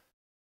 sir.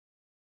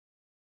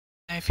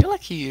 I feel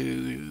like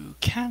you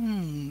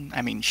can,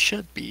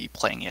 should be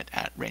playing it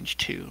at range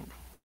 2.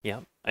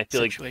 Yeah, I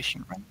feel like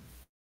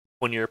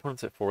when your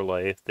opponent's at 4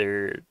 life,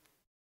 they're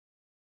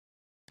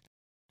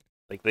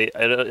like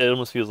it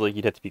almost feels like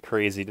you'd have to be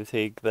crazy to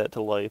take that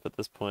to life at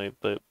this point,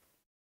 but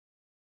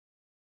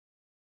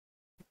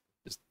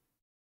just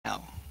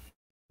now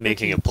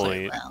making a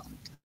point.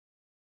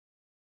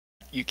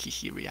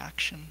 Yukihi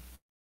reaction.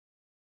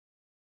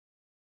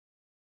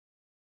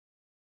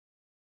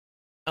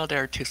 Well,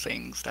 there are 2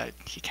 things that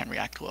he can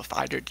react with: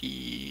 either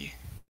the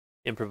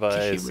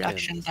improvise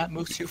reaction that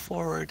moves you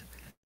forward,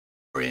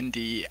 or in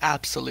the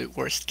absolute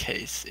worst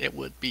case, it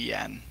would be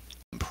an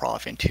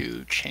improv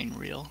into chain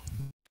reel.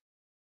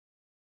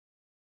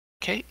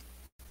 Okay,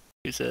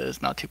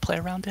 chooses not to play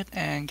around it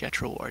and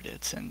get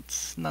rewarded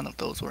since none of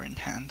those were in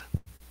hand.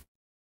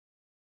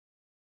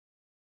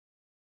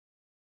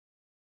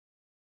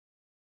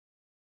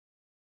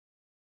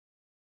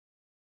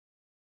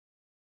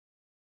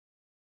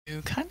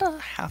 You kind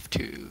of have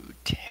to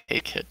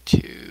take it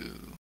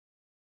to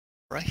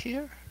right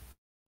here.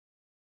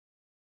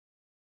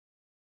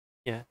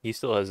 Yeah, he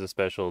still has a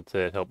special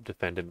to help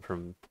defend him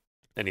from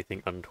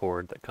anything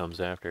untoward that comes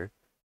after.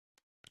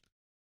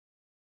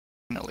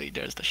 Finally,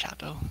 there's the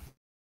shadow.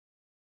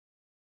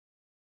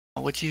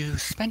 Would you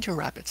spend your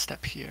rapid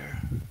step here,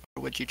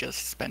 or would you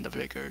just spend a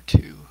vigor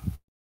to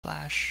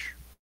flash?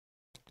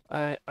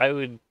 I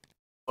would.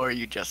 Or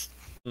you just...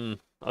 I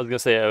was gonna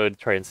say I would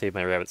try and save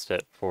my rabbit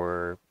step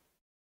for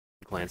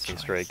glancing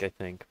strike, I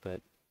think,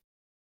 but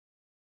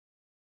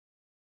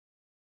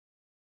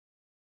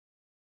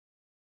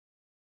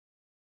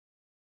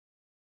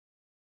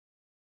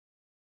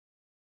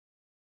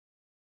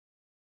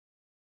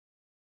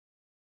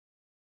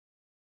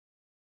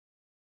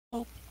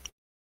oh.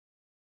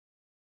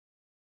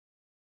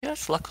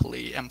 Yes,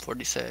 luckily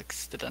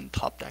M46 didn't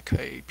top deck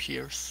a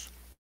Pierce.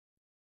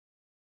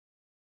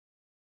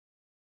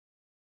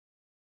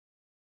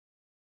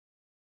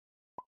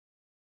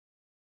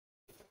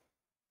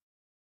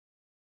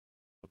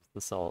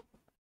 the salt.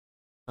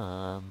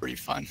 Pretty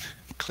fun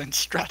clinch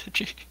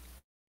strategy.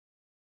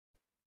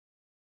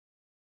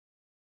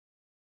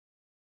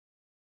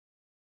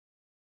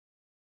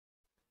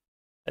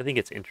 I think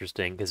it's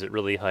interesting because it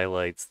really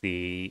highlights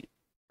the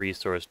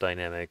resource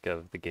dynamic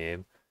of the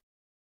game.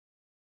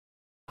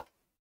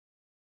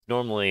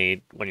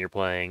 Normally, when you're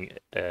playing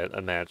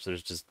a match,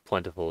 there's just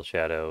plentiful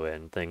shadow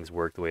and things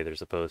work the way they're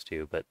supposed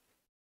to, but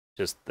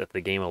just that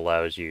the game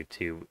allows you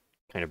to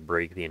kind of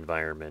break the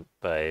environment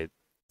by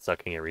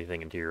sucking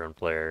everything into your own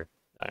player.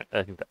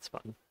 I think that's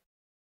fun.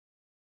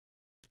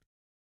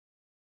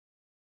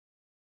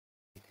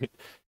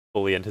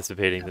 Fully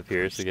anticipating the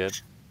Pierce again.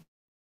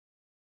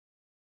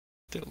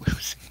 Still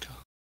losing though.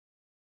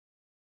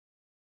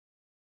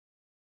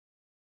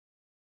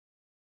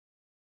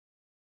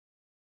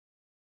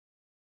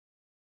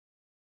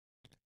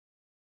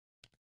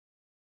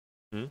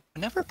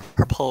 Whenever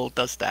Purple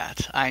does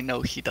that, I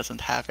know he doesn't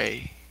have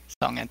a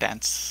song and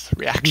dance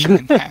reaction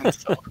in hand,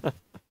 so...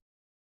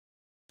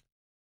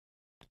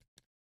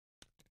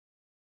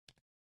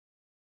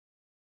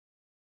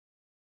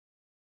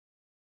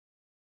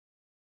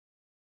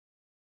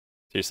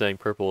 you're saying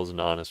purple is an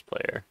honest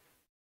player?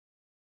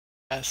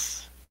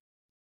 Yes.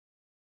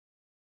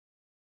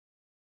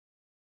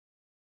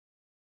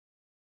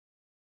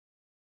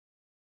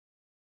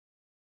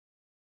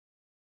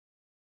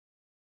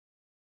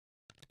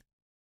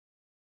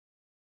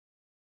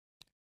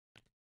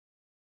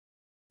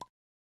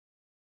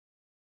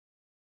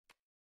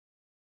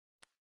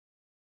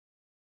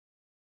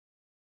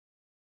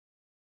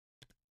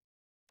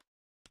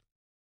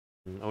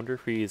 I wonder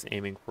if he's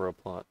aiming for a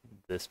plot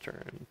this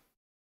turn.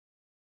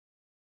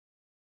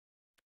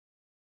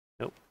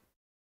 Nope.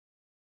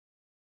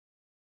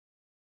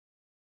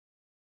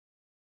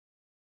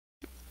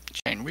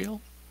 Chain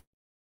wheel.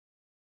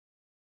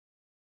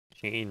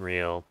 Chain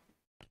reel.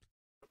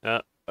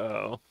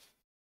 Uh-oh.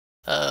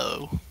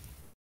 Oh,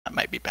 that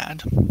might be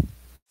bad.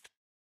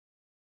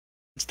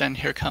 Then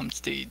here comes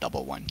the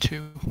double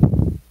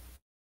 1-2.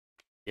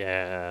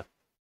 Yeah.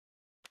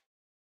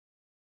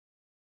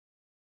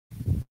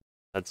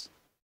 That's...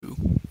 Ooh.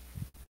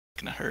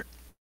 Gonna hurt.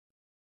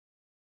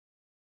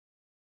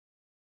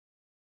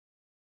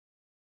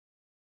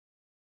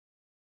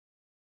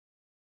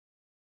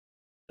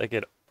 That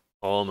could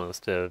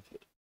almost have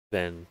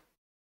been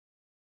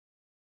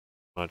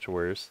much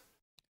worse.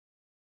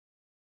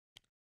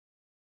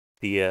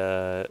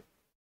 It's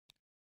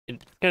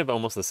kind of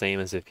almost the same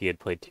as if he had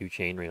played 2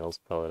 chain reels,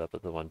 followed up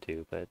with the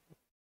 1-2, but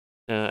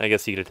I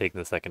guess he could have taken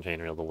the second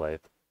chain reel to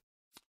life.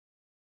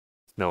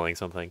 Smelling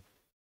something.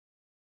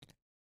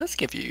 Let's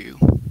give you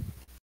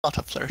a lot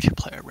of flair to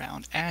play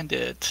around, and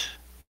it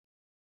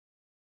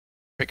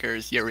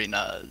triggers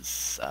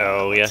Yurina's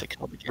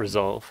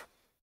Resolve.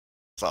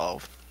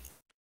 Resolve.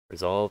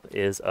 Resolve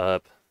is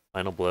up.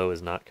 Final blow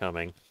is not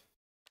coming.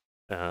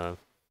 So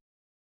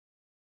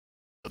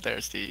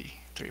there's the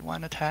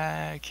 3-1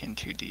 attack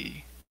into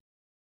the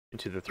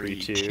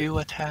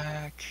 3-2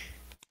 attack.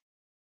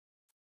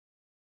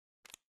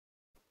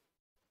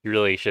 You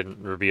really shouldn't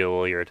reveal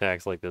all your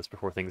attacks like this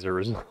before things are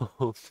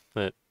resolved.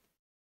 But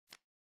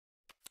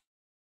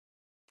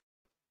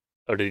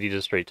oh, did he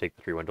just straight take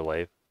the 3-1 to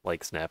life?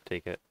 Like snap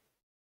take it?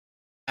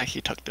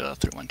 He took the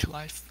 3-1 to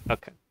life.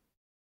 Okay.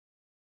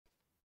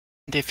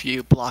 And if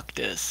you block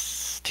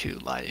this to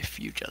life,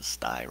 you just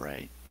die,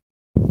 right?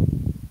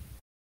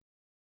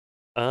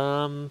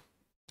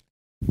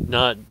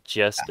 Not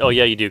just... Oh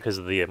yeah, you do because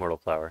of the Immortal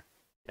Flower.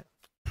 Yeah.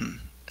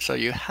 So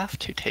you have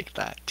to take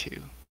that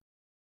too.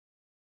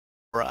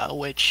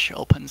 Which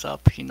opens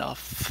up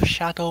enough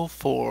shadow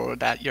for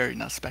that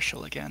Yurina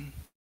special again.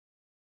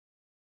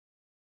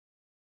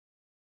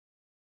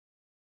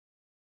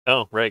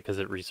 Oh, right, because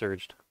it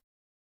resurged.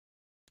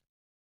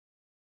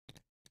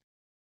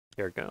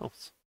 Here it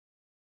goes.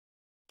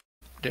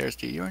 There's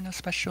the Yurina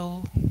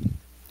special.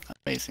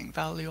 Amazing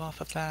value off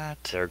of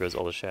that. There goes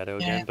all the shadow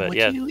again. But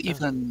would you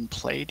even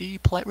play the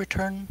Polite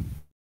Return?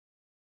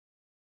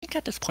 I think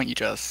at this point you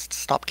just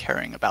stop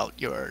caring about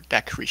your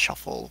deck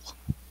reshuffle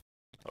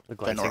the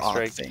glancing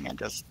strike thing and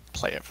just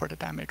play it for the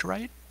damage,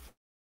 right?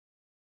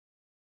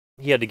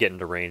 He had to get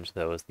into range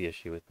though, is the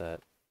issue with that.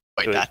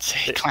 Wait, so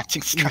that's a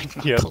glancing strike,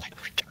 not Polite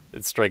Return.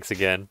 It strikes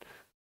again.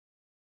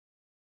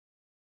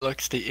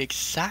 Looks the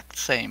exact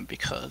same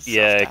because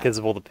because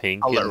of all the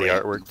pink in the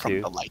artwork from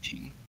too. The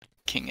lighting,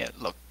 making it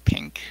look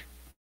pink.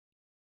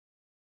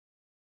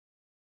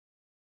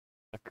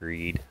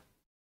 Agreed.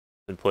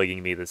 Been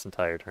plaguing me this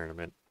entire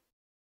tournament.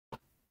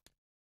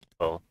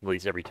 Well, at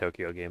least every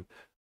Tokyo game.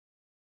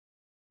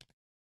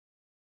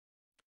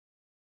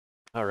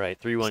 All right,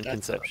 3-1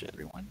 Conception.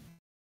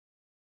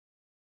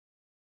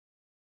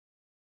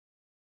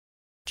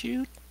 Do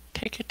you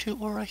take it to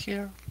Aura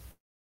here?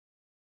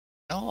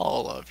 No,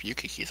 all of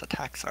Yukiki's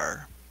attacks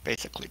are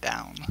basically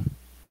down.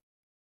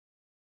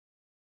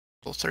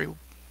 Those 3-2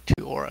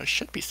 Aura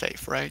should be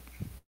safe, right?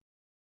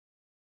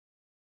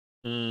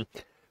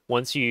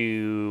 Once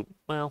you...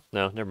 Well,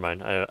 no, never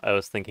mind. I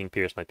was thinking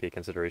Pierce might be a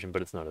consideration,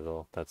 but it's not at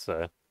all. That's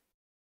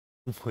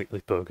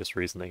completely bogus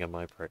reasoning on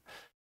my part.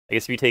 I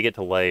guess if you take it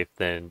to life,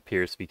 then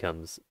Pierce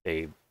becomes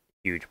a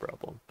huge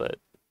problem, but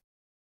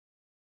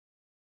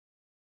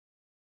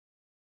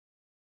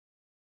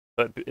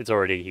it's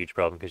already a huge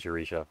problem because you're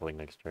reshuffling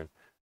next turn.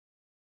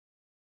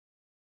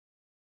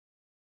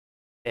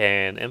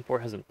 And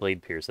M4 hasn't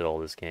played Pierce at all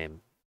this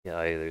game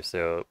either,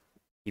 so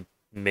he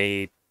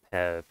may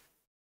have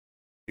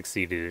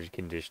succeeded in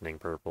conditioning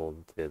purple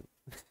to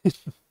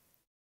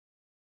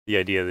the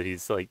idea that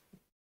he's like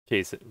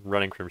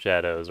running from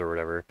shadows or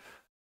whatever.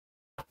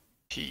 Did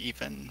he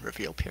even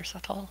reveal Pierce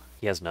at all?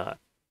 He has not.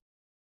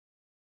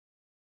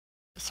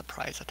 A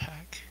surprise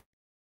attack.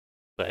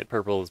 But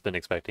purple has been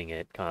expecting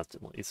it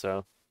constantly,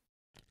 so.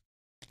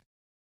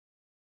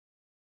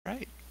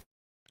 Right.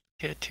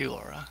 Hit 2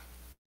 Aura.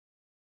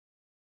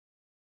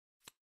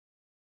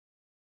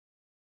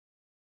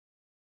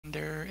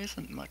 There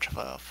isn't much of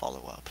a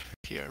follow-up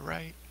here,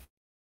 right?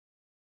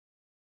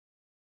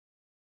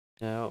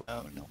 No.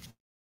 Oh, no.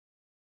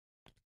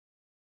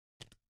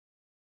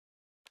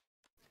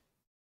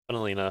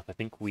 Funnily enough, I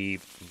think we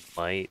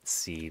might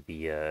see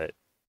the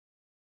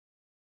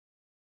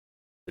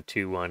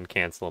 2-1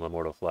 cancel an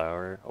Immortal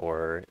Flower,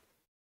 or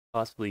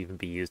possibly even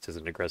be used as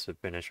an aggressive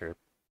finisher.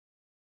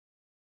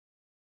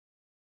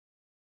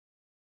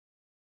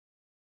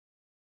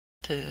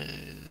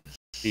 The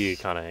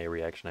Akane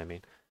reaction, I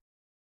mean.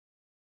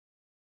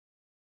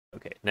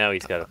 Okay, now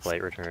he's got a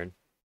flight return.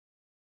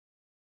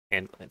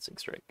 And glancing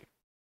strike.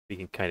 We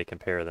can kind of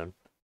compare them.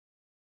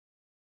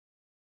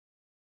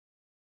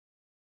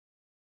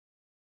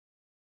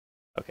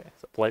 Okay,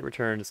 so flight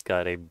return's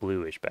got a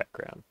bluish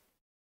background.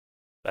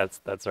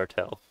 That's our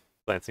tell.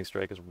 Glancing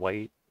strike is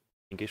white,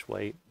 pinkish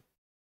white,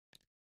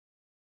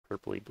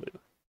 purpley blue.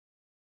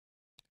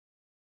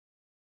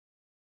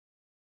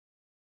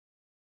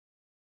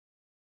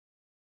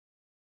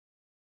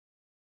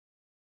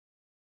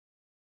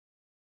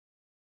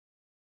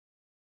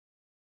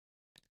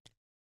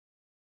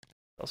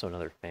 Also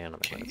another fan on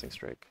the glancing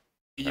strike.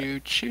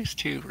 You choose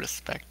to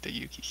respect the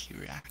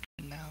Yukihi reaction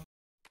now.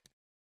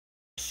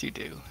 Yes, you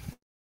do.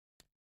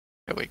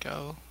 Here we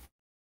go.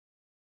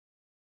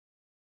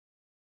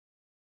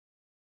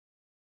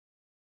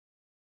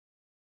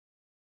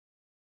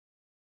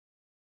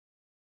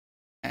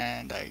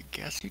 And I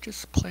guess you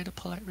just played a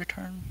polite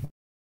return.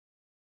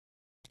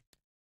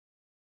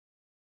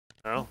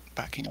 Oh.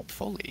 Backing up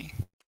fully.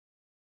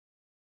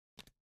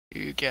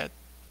 You get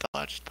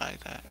dodged by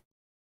that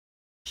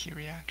key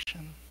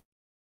reaction.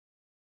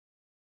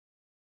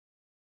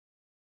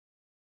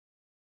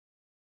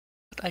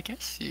 But I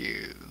guess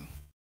you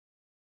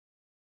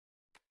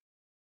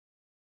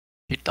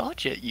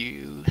dodge it,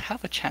 you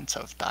have a chance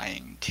of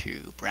dying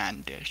to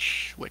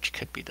Brandish, which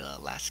could be the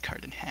last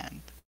card in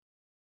hand.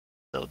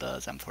 So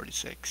does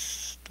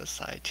M46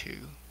 decide to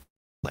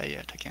play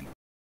it again?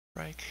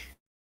 Strike.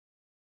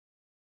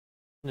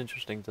 An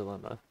interesting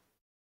dilemma.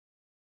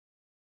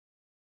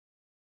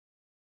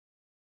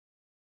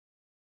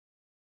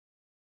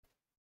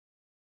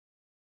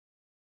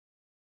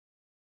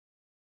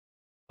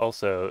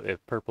 Also,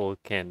 if purple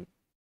can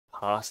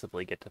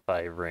possibly get to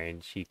 5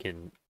 range, he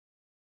can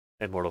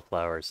Immortal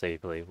Flower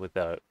safely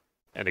without,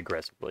 and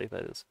aggressively,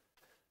 that is.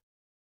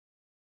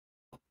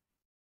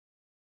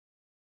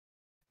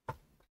 I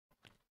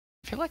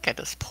feel like at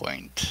this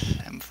point,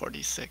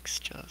 M46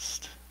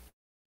 just...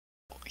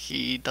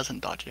 he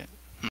doesn't dodge it.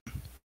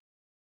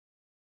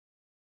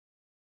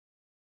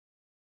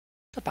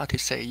 About to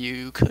say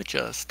you could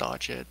just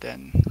dodge it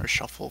and or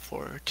shuffle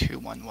for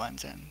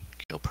 2/1/1s and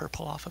kill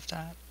purple off of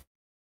that.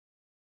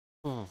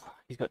 Oh,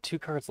 he's got 2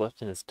 cards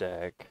left in his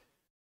deck.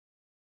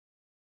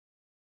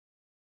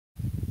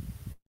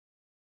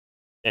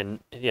 And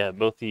yeah,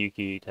 both the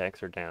Yuki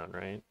attacks are down,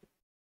 right?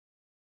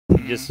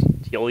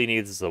 All he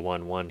needs is a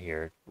 1/1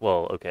 here.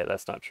 Well, okay,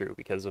 that's not true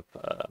because of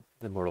the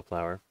Immortal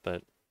Flower,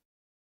 but...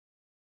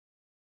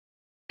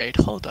 Wait,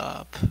 hold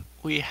up.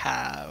 We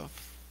have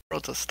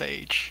Rosa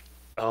Stage.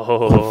 Oh,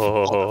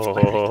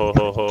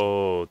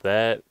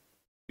 that'd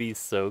be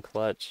so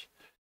clutch.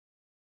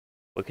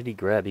 What could he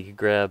grab? He could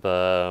grab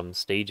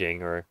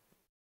staging, or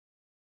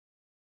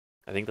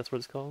I think that's what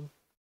it's called.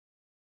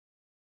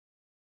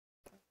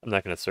 I'm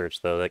not gonna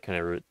search though. That kind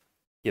of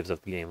gives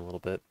up the game a little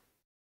bit.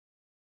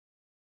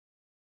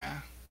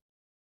 Yeah.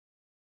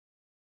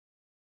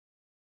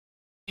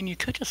 And you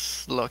could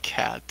just look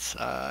at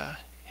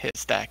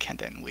his deck and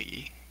then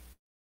we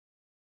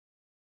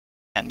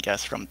can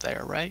guess from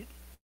there, right?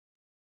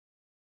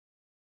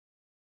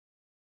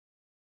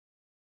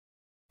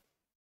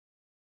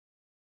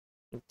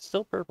 It's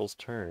still purple's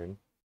turn.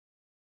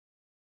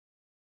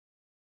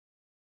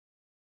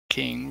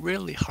 Looking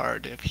really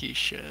hard if he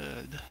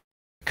should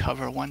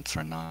cover once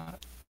or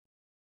not.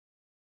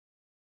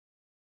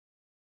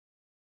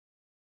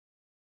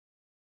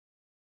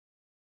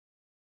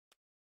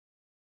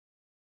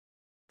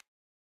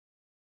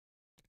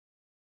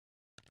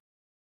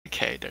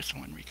 Okay, there's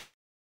one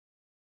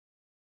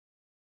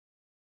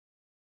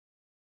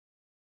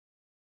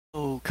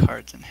no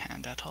cards in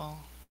hand at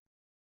all.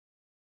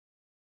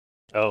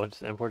 Oh, it's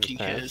M4 just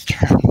Taking his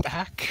passed. turn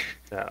back.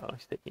 No,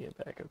 he's taking it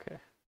back. Okay.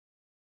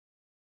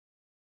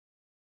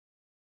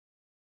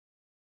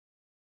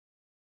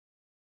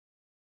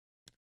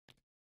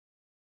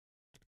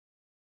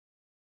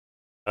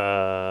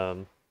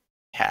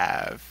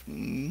 Have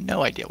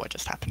no idea what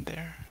just happened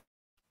there.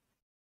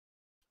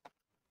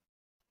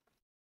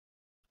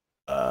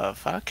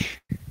 Fuck.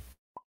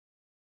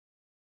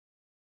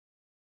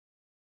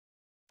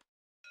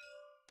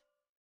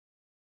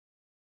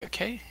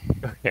 Okay.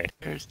 Okay.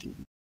 There's the...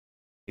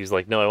 He's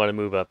like, no, I want to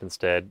move up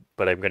instead,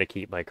 but I'm gonna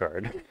keep my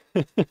card.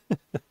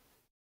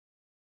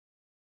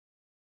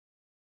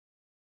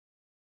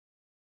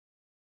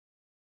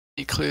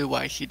 Any clue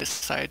why he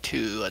decided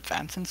to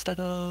advance instead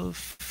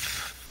of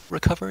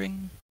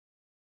recovering?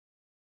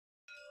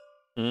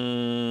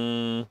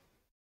 No.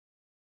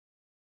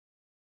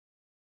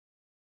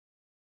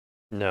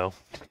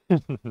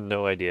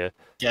 No idea.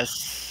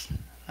 Yes,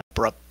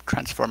 abrupt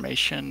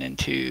transformation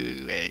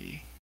into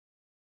a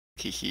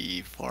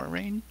Kihi 4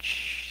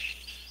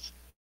 range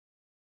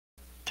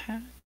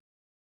attack?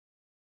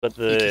 But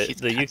the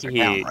attacks are Yukihi,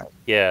 down, right?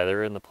 yeah,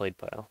 they're in the played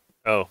pile.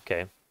 Oh,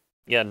 okay.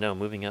 Yeah, no,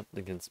 moving up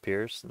against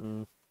Pierce.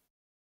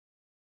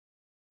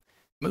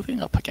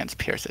 Moving up against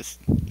Pierce is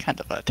kind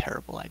of a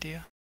terrible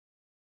idea.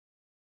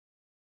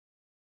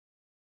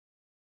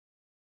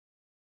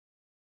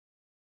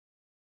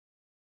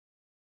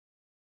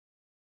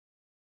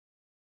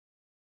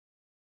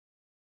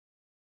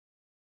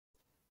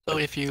 So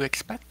if you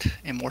expect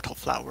Immortal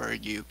Flower,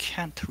 you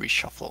can't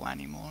reshuffle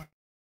anymore.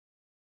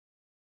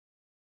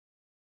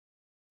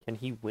 Can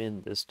he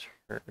win this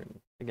turn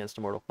against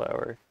Immortal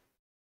Flower?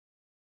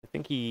 I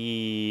think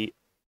he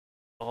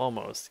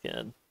almost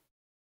can.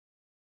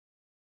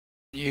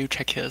 You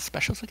check his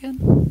specials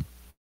again?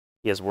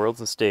 He has Worlds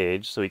of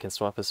Stage, so he can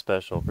swap his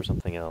special for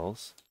something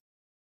else.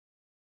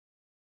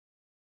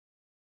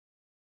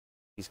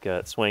 He's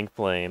got Swang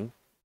Flame.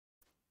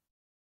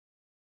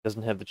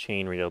 Doesn't have the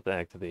chain readout to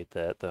activate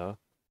that, though.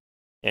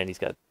 And he's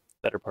got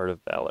Better Part of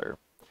Valor,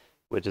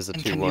 which is a 2-1.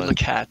 And can you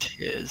look at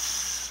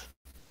his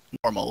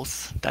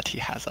normals that he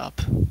has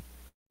up?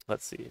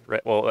 Let's see.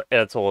 Right. Well,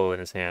 that's all in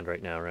his hand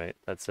right now, right?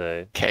 That's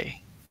a...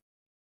 Okay.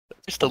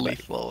 Here's the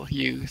lethal.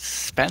 You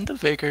spend the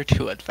vigor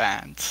to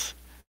advance.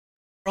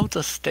 Roll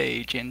the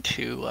stage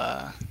into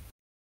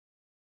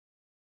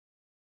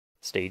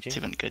Staging? It's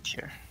even good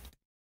here.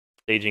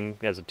 Staging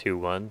as a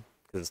 2-1,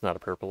 because it's not a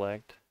purple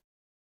act.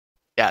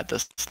 Yeah, the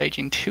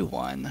staging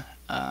 2-1.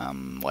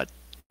 What?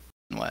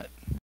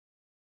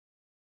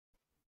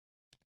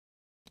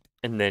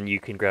 And then you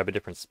can grab a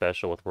different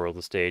special with World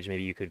of Stage.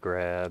 Maybe you could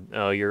grab...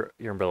 Oh, your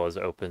umbrella is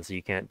open, so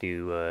you can't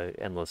do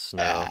Endless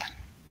Snow.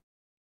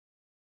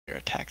 Your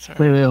attacks are...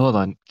 Wait, hold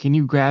on. Can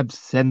you grab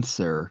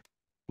Censor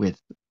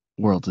with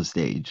Worlds of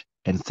Stage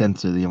and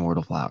censor the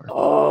Immortal Flower?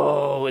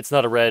 Oh, it's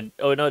not a red.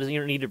 Oh, no, you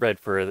don't need a red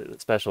for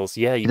specials.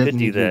 Yeah, you could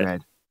do that.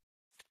 Red.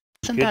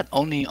 Isn't that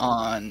only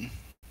on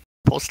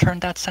post turn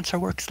that sensor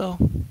works, though?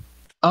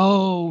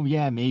 Oh,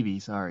 yeah, maybe.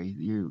 Sorry.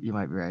 You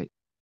might be right.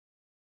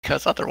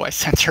 Because otherwise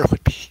sensor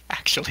would be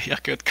actually a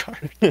good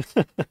card.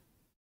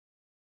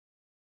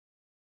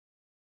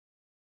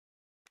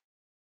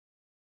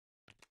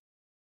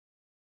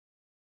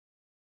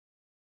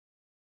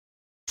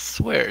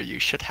 Swear you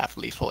should have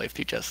lethal if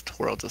you just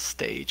Worlds of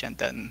Stage and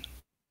then...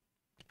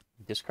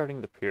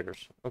 Discarding the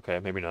Pierce. Okay,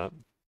 maybe not.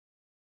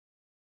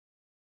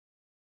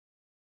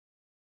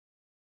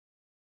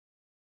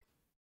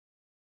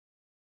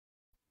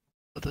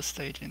 The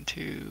stage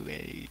into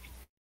a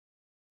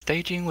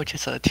staging, which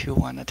is a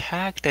 2-1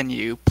 attack. Then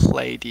you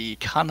play the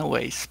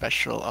Conaway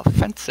special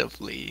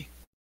offensively,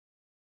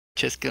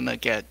 which is gonna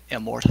get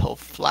Immortal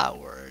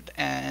Flowered.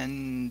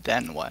 And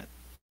then what?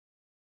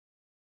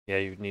 Yeah,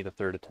 you'd need a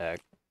third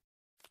attack,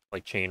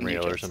 like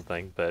Chainmail or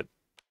something. But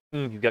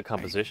you've got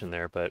composition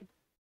there, but.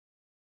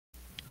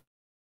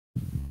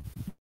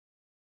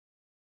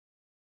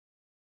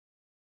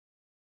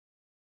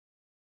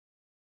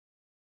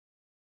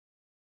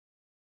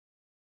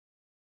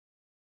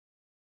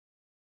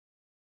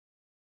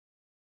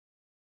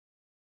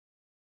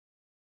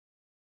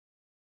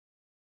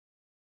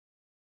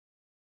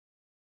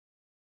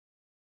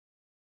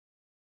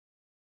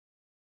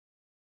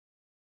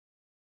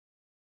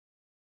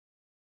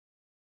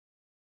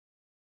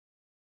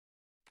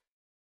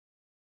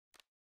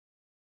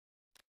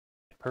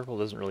 Purple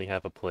doesn't really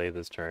have a play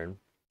this turn.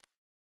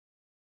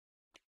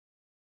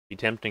 Be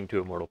tempting to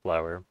Immortal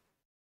Flower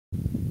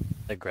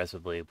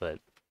aggressively, but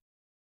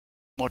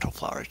Immortal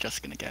Flower is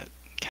just gonna get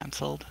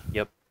cancelled.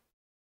 Yep.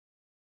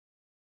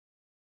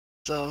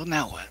 So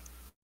now what?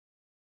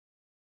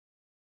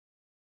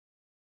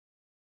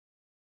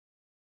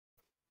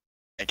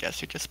 I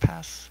guess you just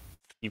pass.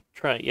 You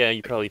try, yeah,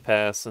 you probably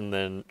pass and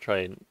then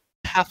try and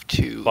have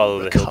to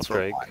follow the Hill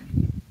Strike.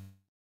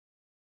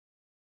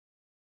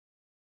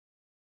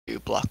 You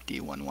block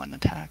the 1-1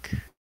 attack.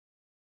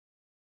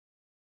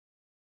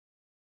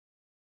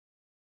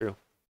 True.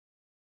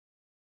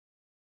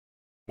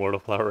 Mortal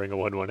Flowering a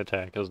 1-1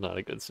 attack is not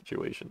a good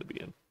situation to be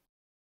in.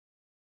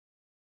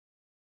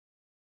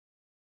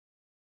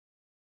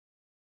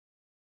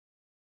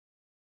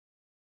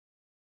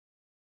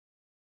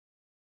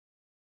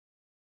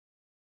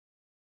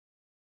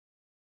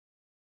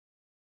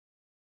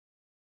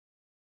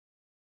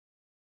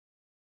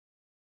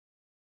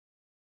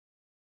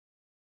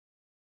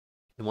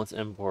 And once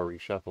M4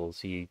 reshuffles,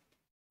 he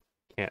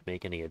can't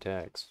make any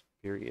attacks,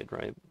 period,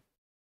 right?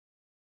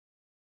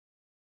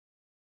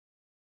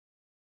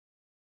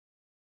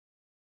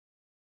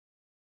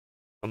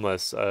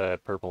 Unless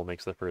purple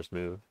makes the first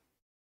move.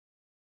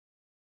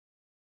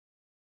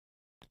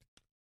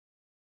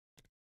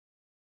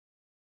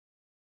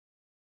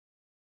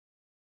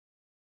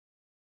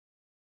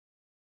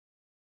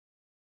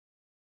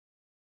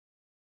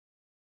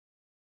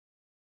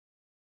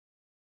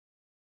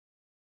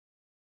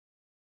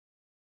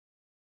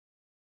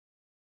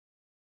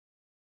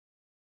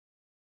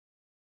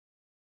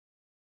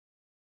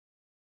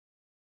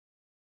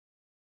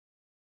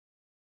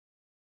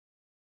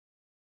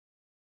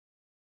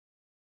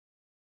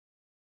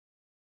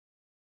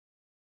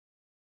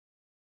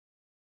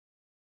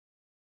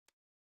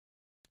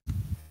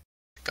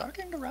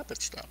 Guarding the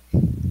rabbit stuff.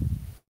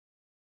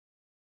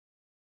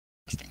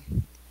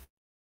 Interesting.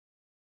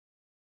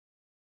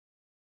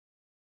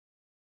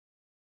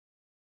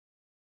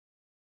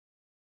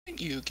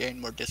 Wouldn't you gain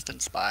more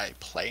distance by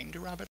playing the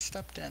rabbit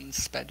step than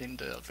spending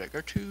the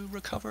vigor to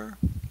recover?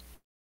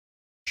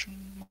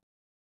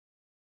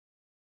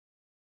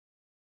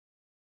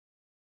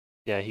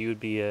 Yeah, he would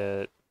be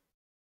at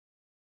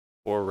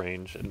 4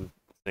 range and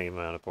the same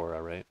amount of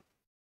aura, right?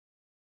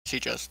 He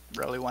just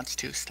really wants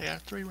to stay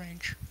at 3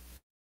 range.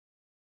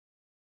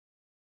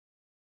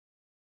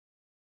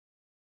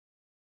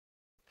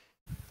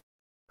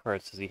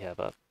 Cards does he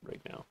have up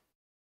right now?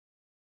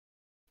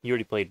 He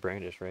already played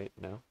Brandish, right?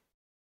 No?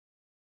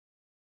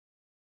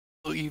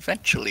 Well,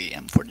 eventually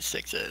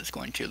M46 is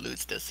going to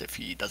lose this if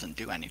he doesn't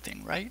do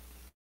anything, right?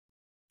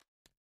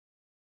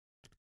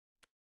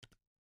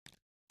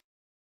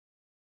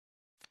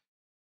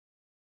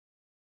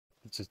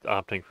 It's just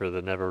opting for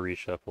the never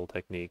reshuffle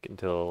technique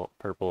until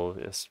purple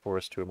is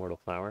forced to Immortal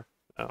Flower.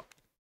 Oh.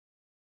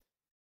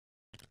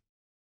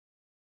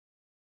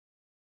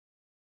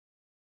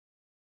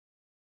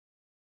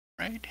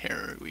 Right,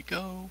 here we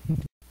go.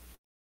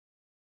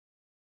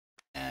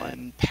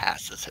 And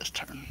passes his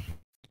turn.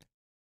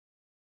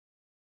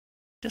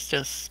 This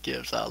just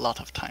gives a lot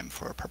of time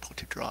for purple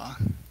to draw.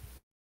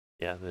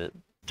 Yeah, the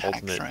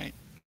Attacks, ultimate right?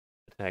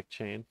 attack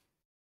chain.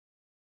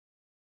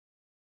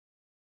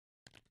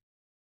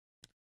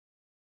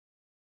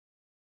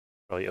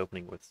 Probably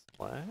opening with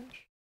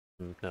Slash?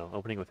 No,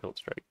 opening with Hilt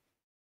Strike.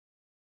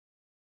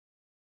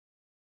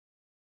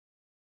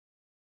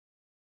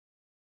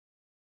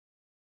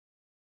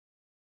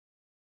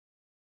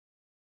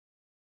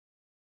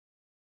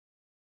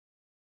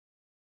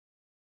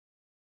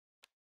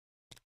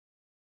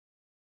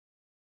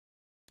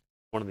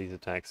 One of these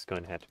attacks is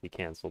going to have to be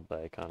cancelled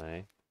by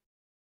Kanae.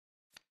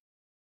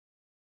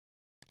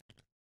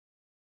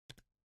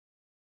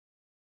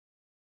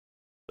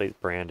 Plays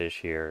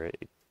Brandish here,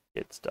 it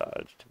gets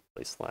dodged.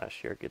 Plays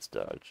Slash here, it gets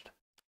dodged.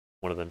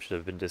 One of them should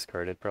have been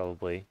discarded,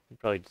 probably. You'd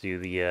probably do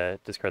the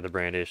discard the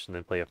Brandish and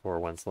then play a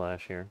 4/1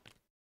 Slash here.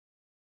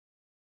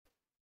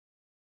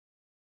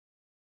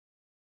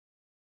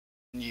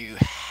 You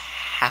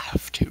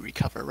have to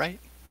recover,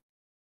 right?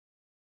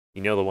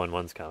 You know the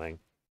 1/1's coming.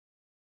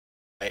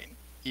 Right.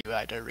 You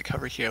either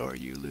recover here or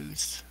you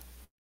lose.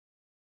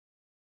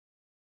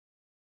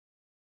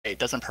 Hey,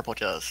 doesn't purple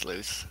just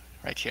lose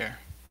right here?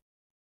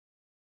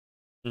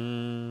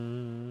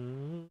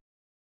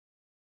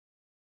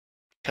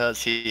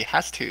 Because he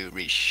has to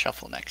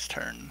reshuffle next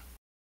turn.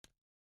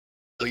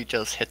 So you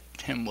just hit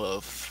him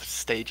with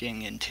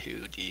staging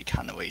into the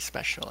Kanaway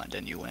special and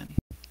then you win.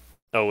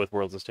 Oh, with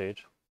Worlds of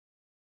Stage?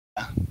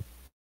 Yeah.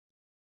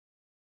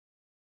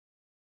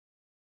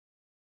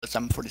 Does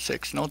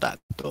M46 know that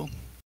though?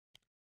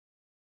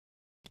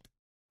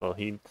 Well,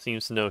 he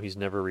seems to know he's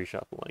never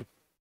reshuffling.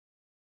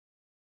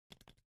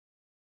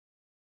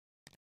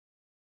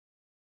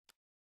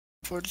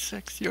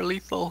 M46, you're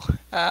lethal.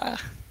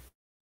 Ah.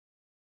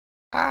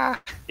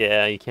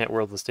 Yeah, you can't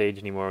Worlds of Stage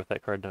anymore with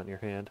that card not in your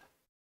hand.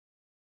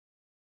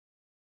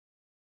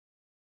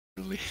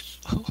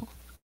 Lethal.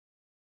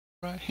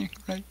 Right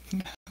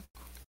now.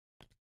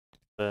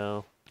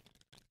 Well,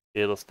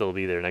 it'll still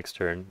be there next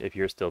turn, if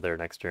you're still there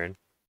next turn.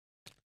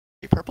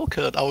 Purple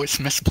could always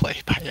misplay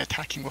by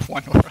attacking with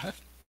 1 aura.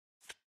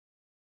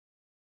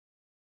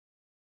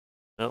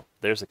 Oh,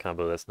 there's a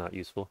combo that's not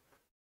useful.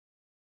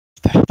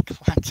 That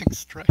glancing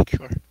strike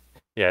or...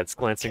 Yeah, it's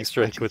Glancing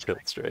Strike with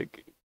Hilt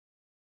Strike.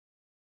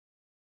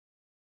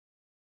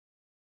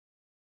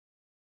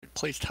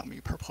 Please tell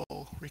me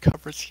purple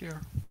recovers here.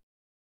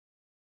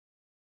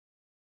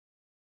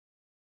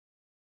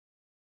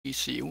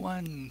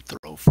 EC1,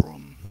 throw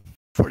from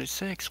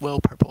 46,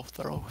 will purple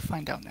throw?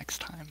 Find out next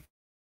time.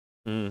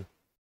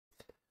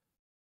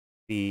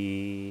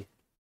 The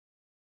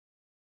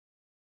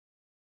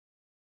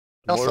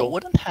Also, Immortal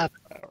wouldn't have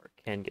Flower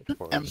can get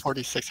forced.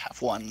 M46 have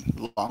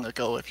won long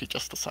ago if he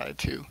just decided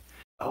to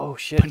Oh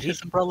shit, punch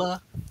his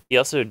umbrella? he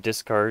also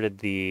discarded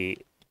the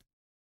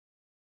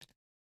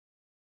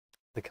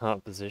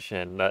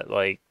composition, not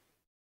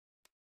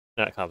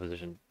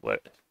composition,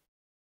 what?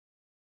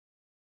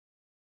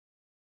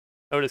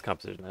 Oh, it is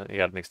composition. I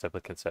got mixed up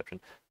with conception.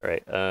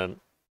 Alright,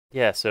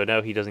 yeah, so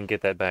now he doesn't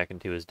get that back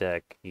into his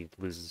deck. He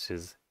loses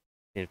his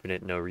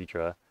infinite no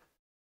redraw.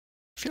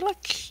 I feel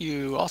like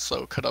you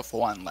also could have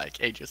won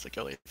like ages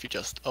ago if you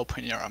just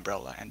open your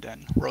umbrella and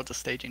then roll the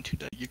stage into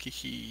the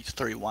Yukihi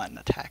 3-1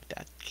 attack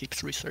that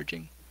keeps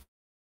resurging.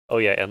 Oh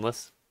yeah,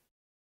 Endless?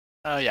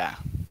 Yeah.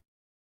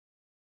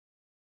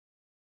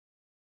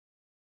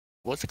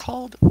 What's it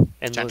called?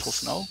 Endless... Gentle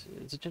Snow?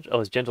 Is it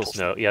it's Gentle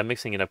Snow. Yeah, I'm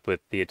mixing it up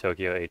with the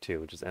Tokyo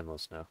A2, which is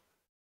Endless Snow.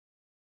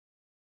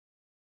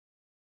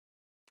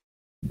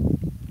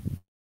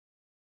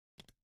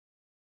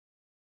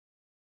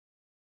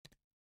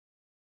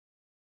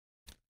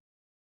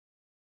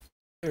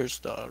 There's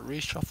the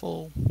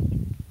reshuffle.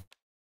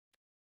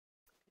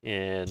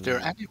 And... Is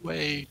there any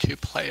way to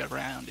play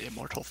around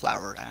Immortal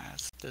Flower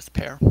as this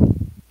pair?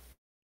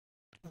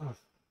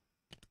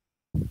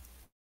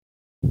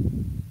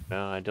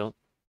 No, I don't.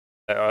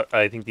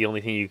 I think the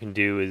only thing you can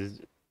do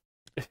is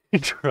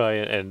try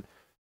and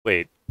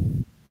wait.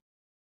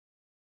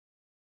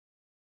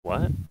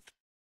 What?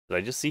 Did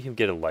I just see him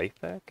get a life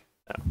back?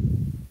 Oh.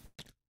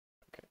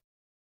 Okay.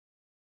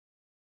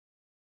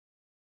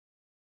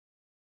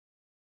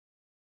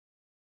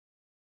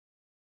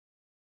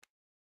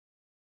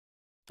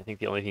 I think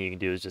the only thing you can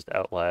do is just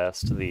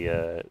outlast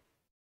the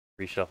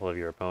reshuffle of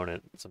your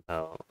opponent,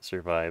 somehow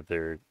survive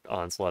their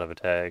onslaught of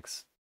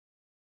attacks.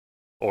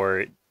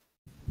 Or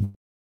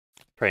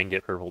try and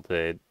get purple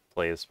to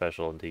play a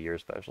special into your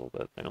special,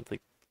 but I don't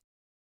think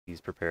he's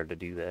prepared to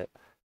do that.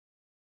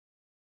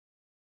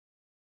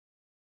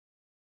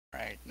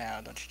 Right now,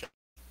 don't you just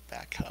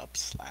back up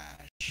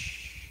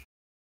slash.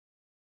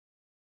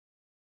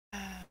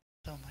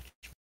 So much.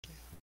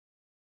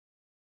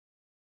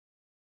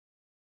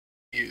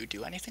 You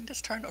do anything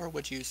this turn, or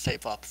would you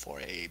save up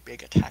for a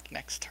big attack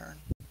next turn?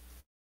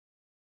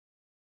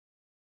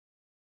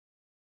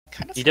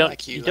 Kind of You feel don't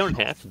like you don't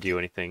have to do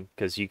anything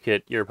because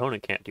your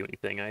opponent can't do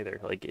anything either.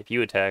 Like if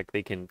you attack,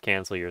 they can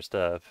cancel your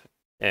stuff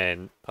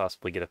and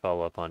possibly get a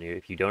follow up on you.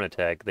 If you don't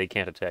attack, they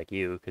can't attack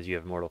you because you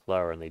have Mortal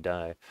Flower and they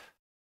die.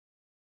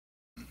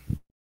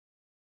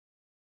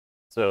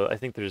 So I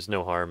think there's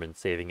no harm in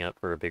saving up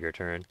for a bigger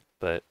turn,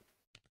 but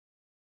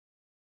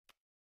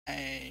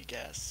I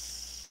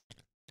guess.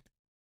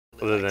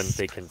 other than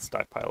they can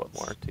stockpile it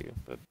more too.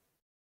 But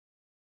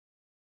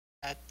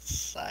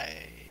that's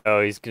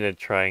oh, he's gonna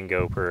try and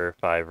go for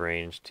 5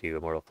 range to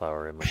Immortal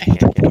Flower him when he Right,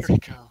 can't there cancel. we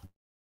go.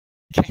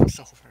 Game's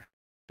over.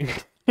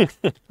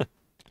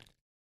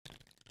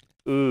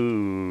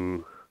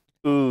 Ooh.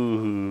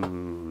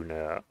 Ooh,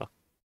 no.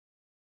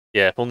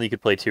 Yeah, if only you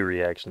could play 2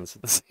 reactions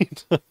at the same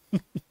time.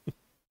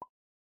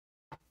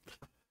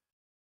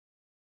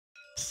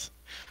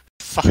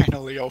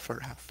 Finally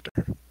over after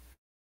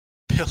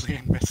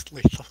billion missed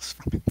lethals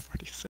from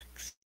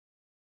M46.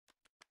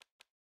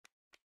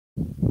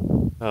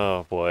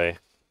 Oh boy.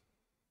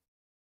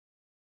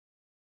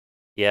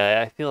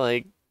 Yeah, I feel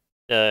like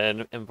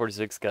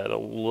M46 got a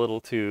little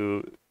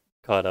too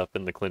caught up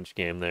in the clinch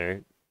game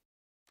there.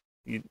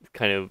 You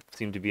kind of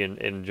seem to be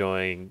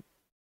enjoying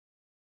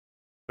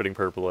putting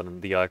purple in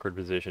the awkward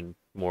position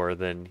more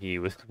than he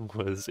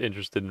was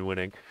interested in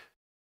winning.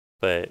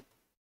 But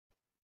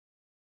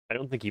I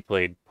don't think he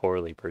played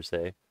poorly per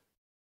se.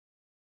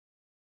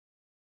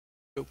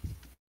 Nope.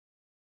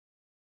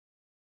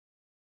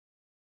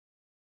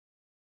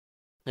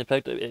 In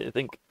fact, I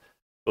think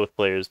both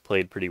players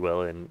played pretty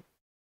well and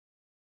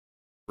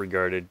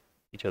regarded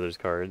each other's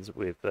cards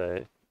with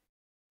a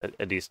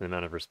decent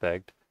amount of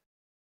respect.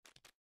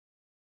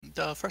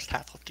 The first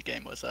half of the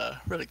game was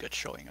a really good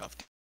showing of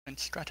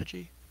defense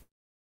strategy.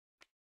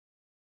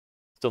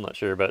 Still not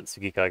sure about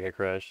Tsukikage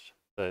Crush,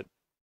 but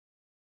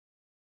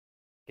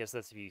I guess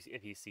that's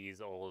if he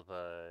sees all of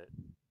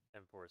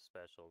M4's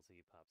specials,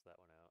 he pops that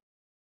one out.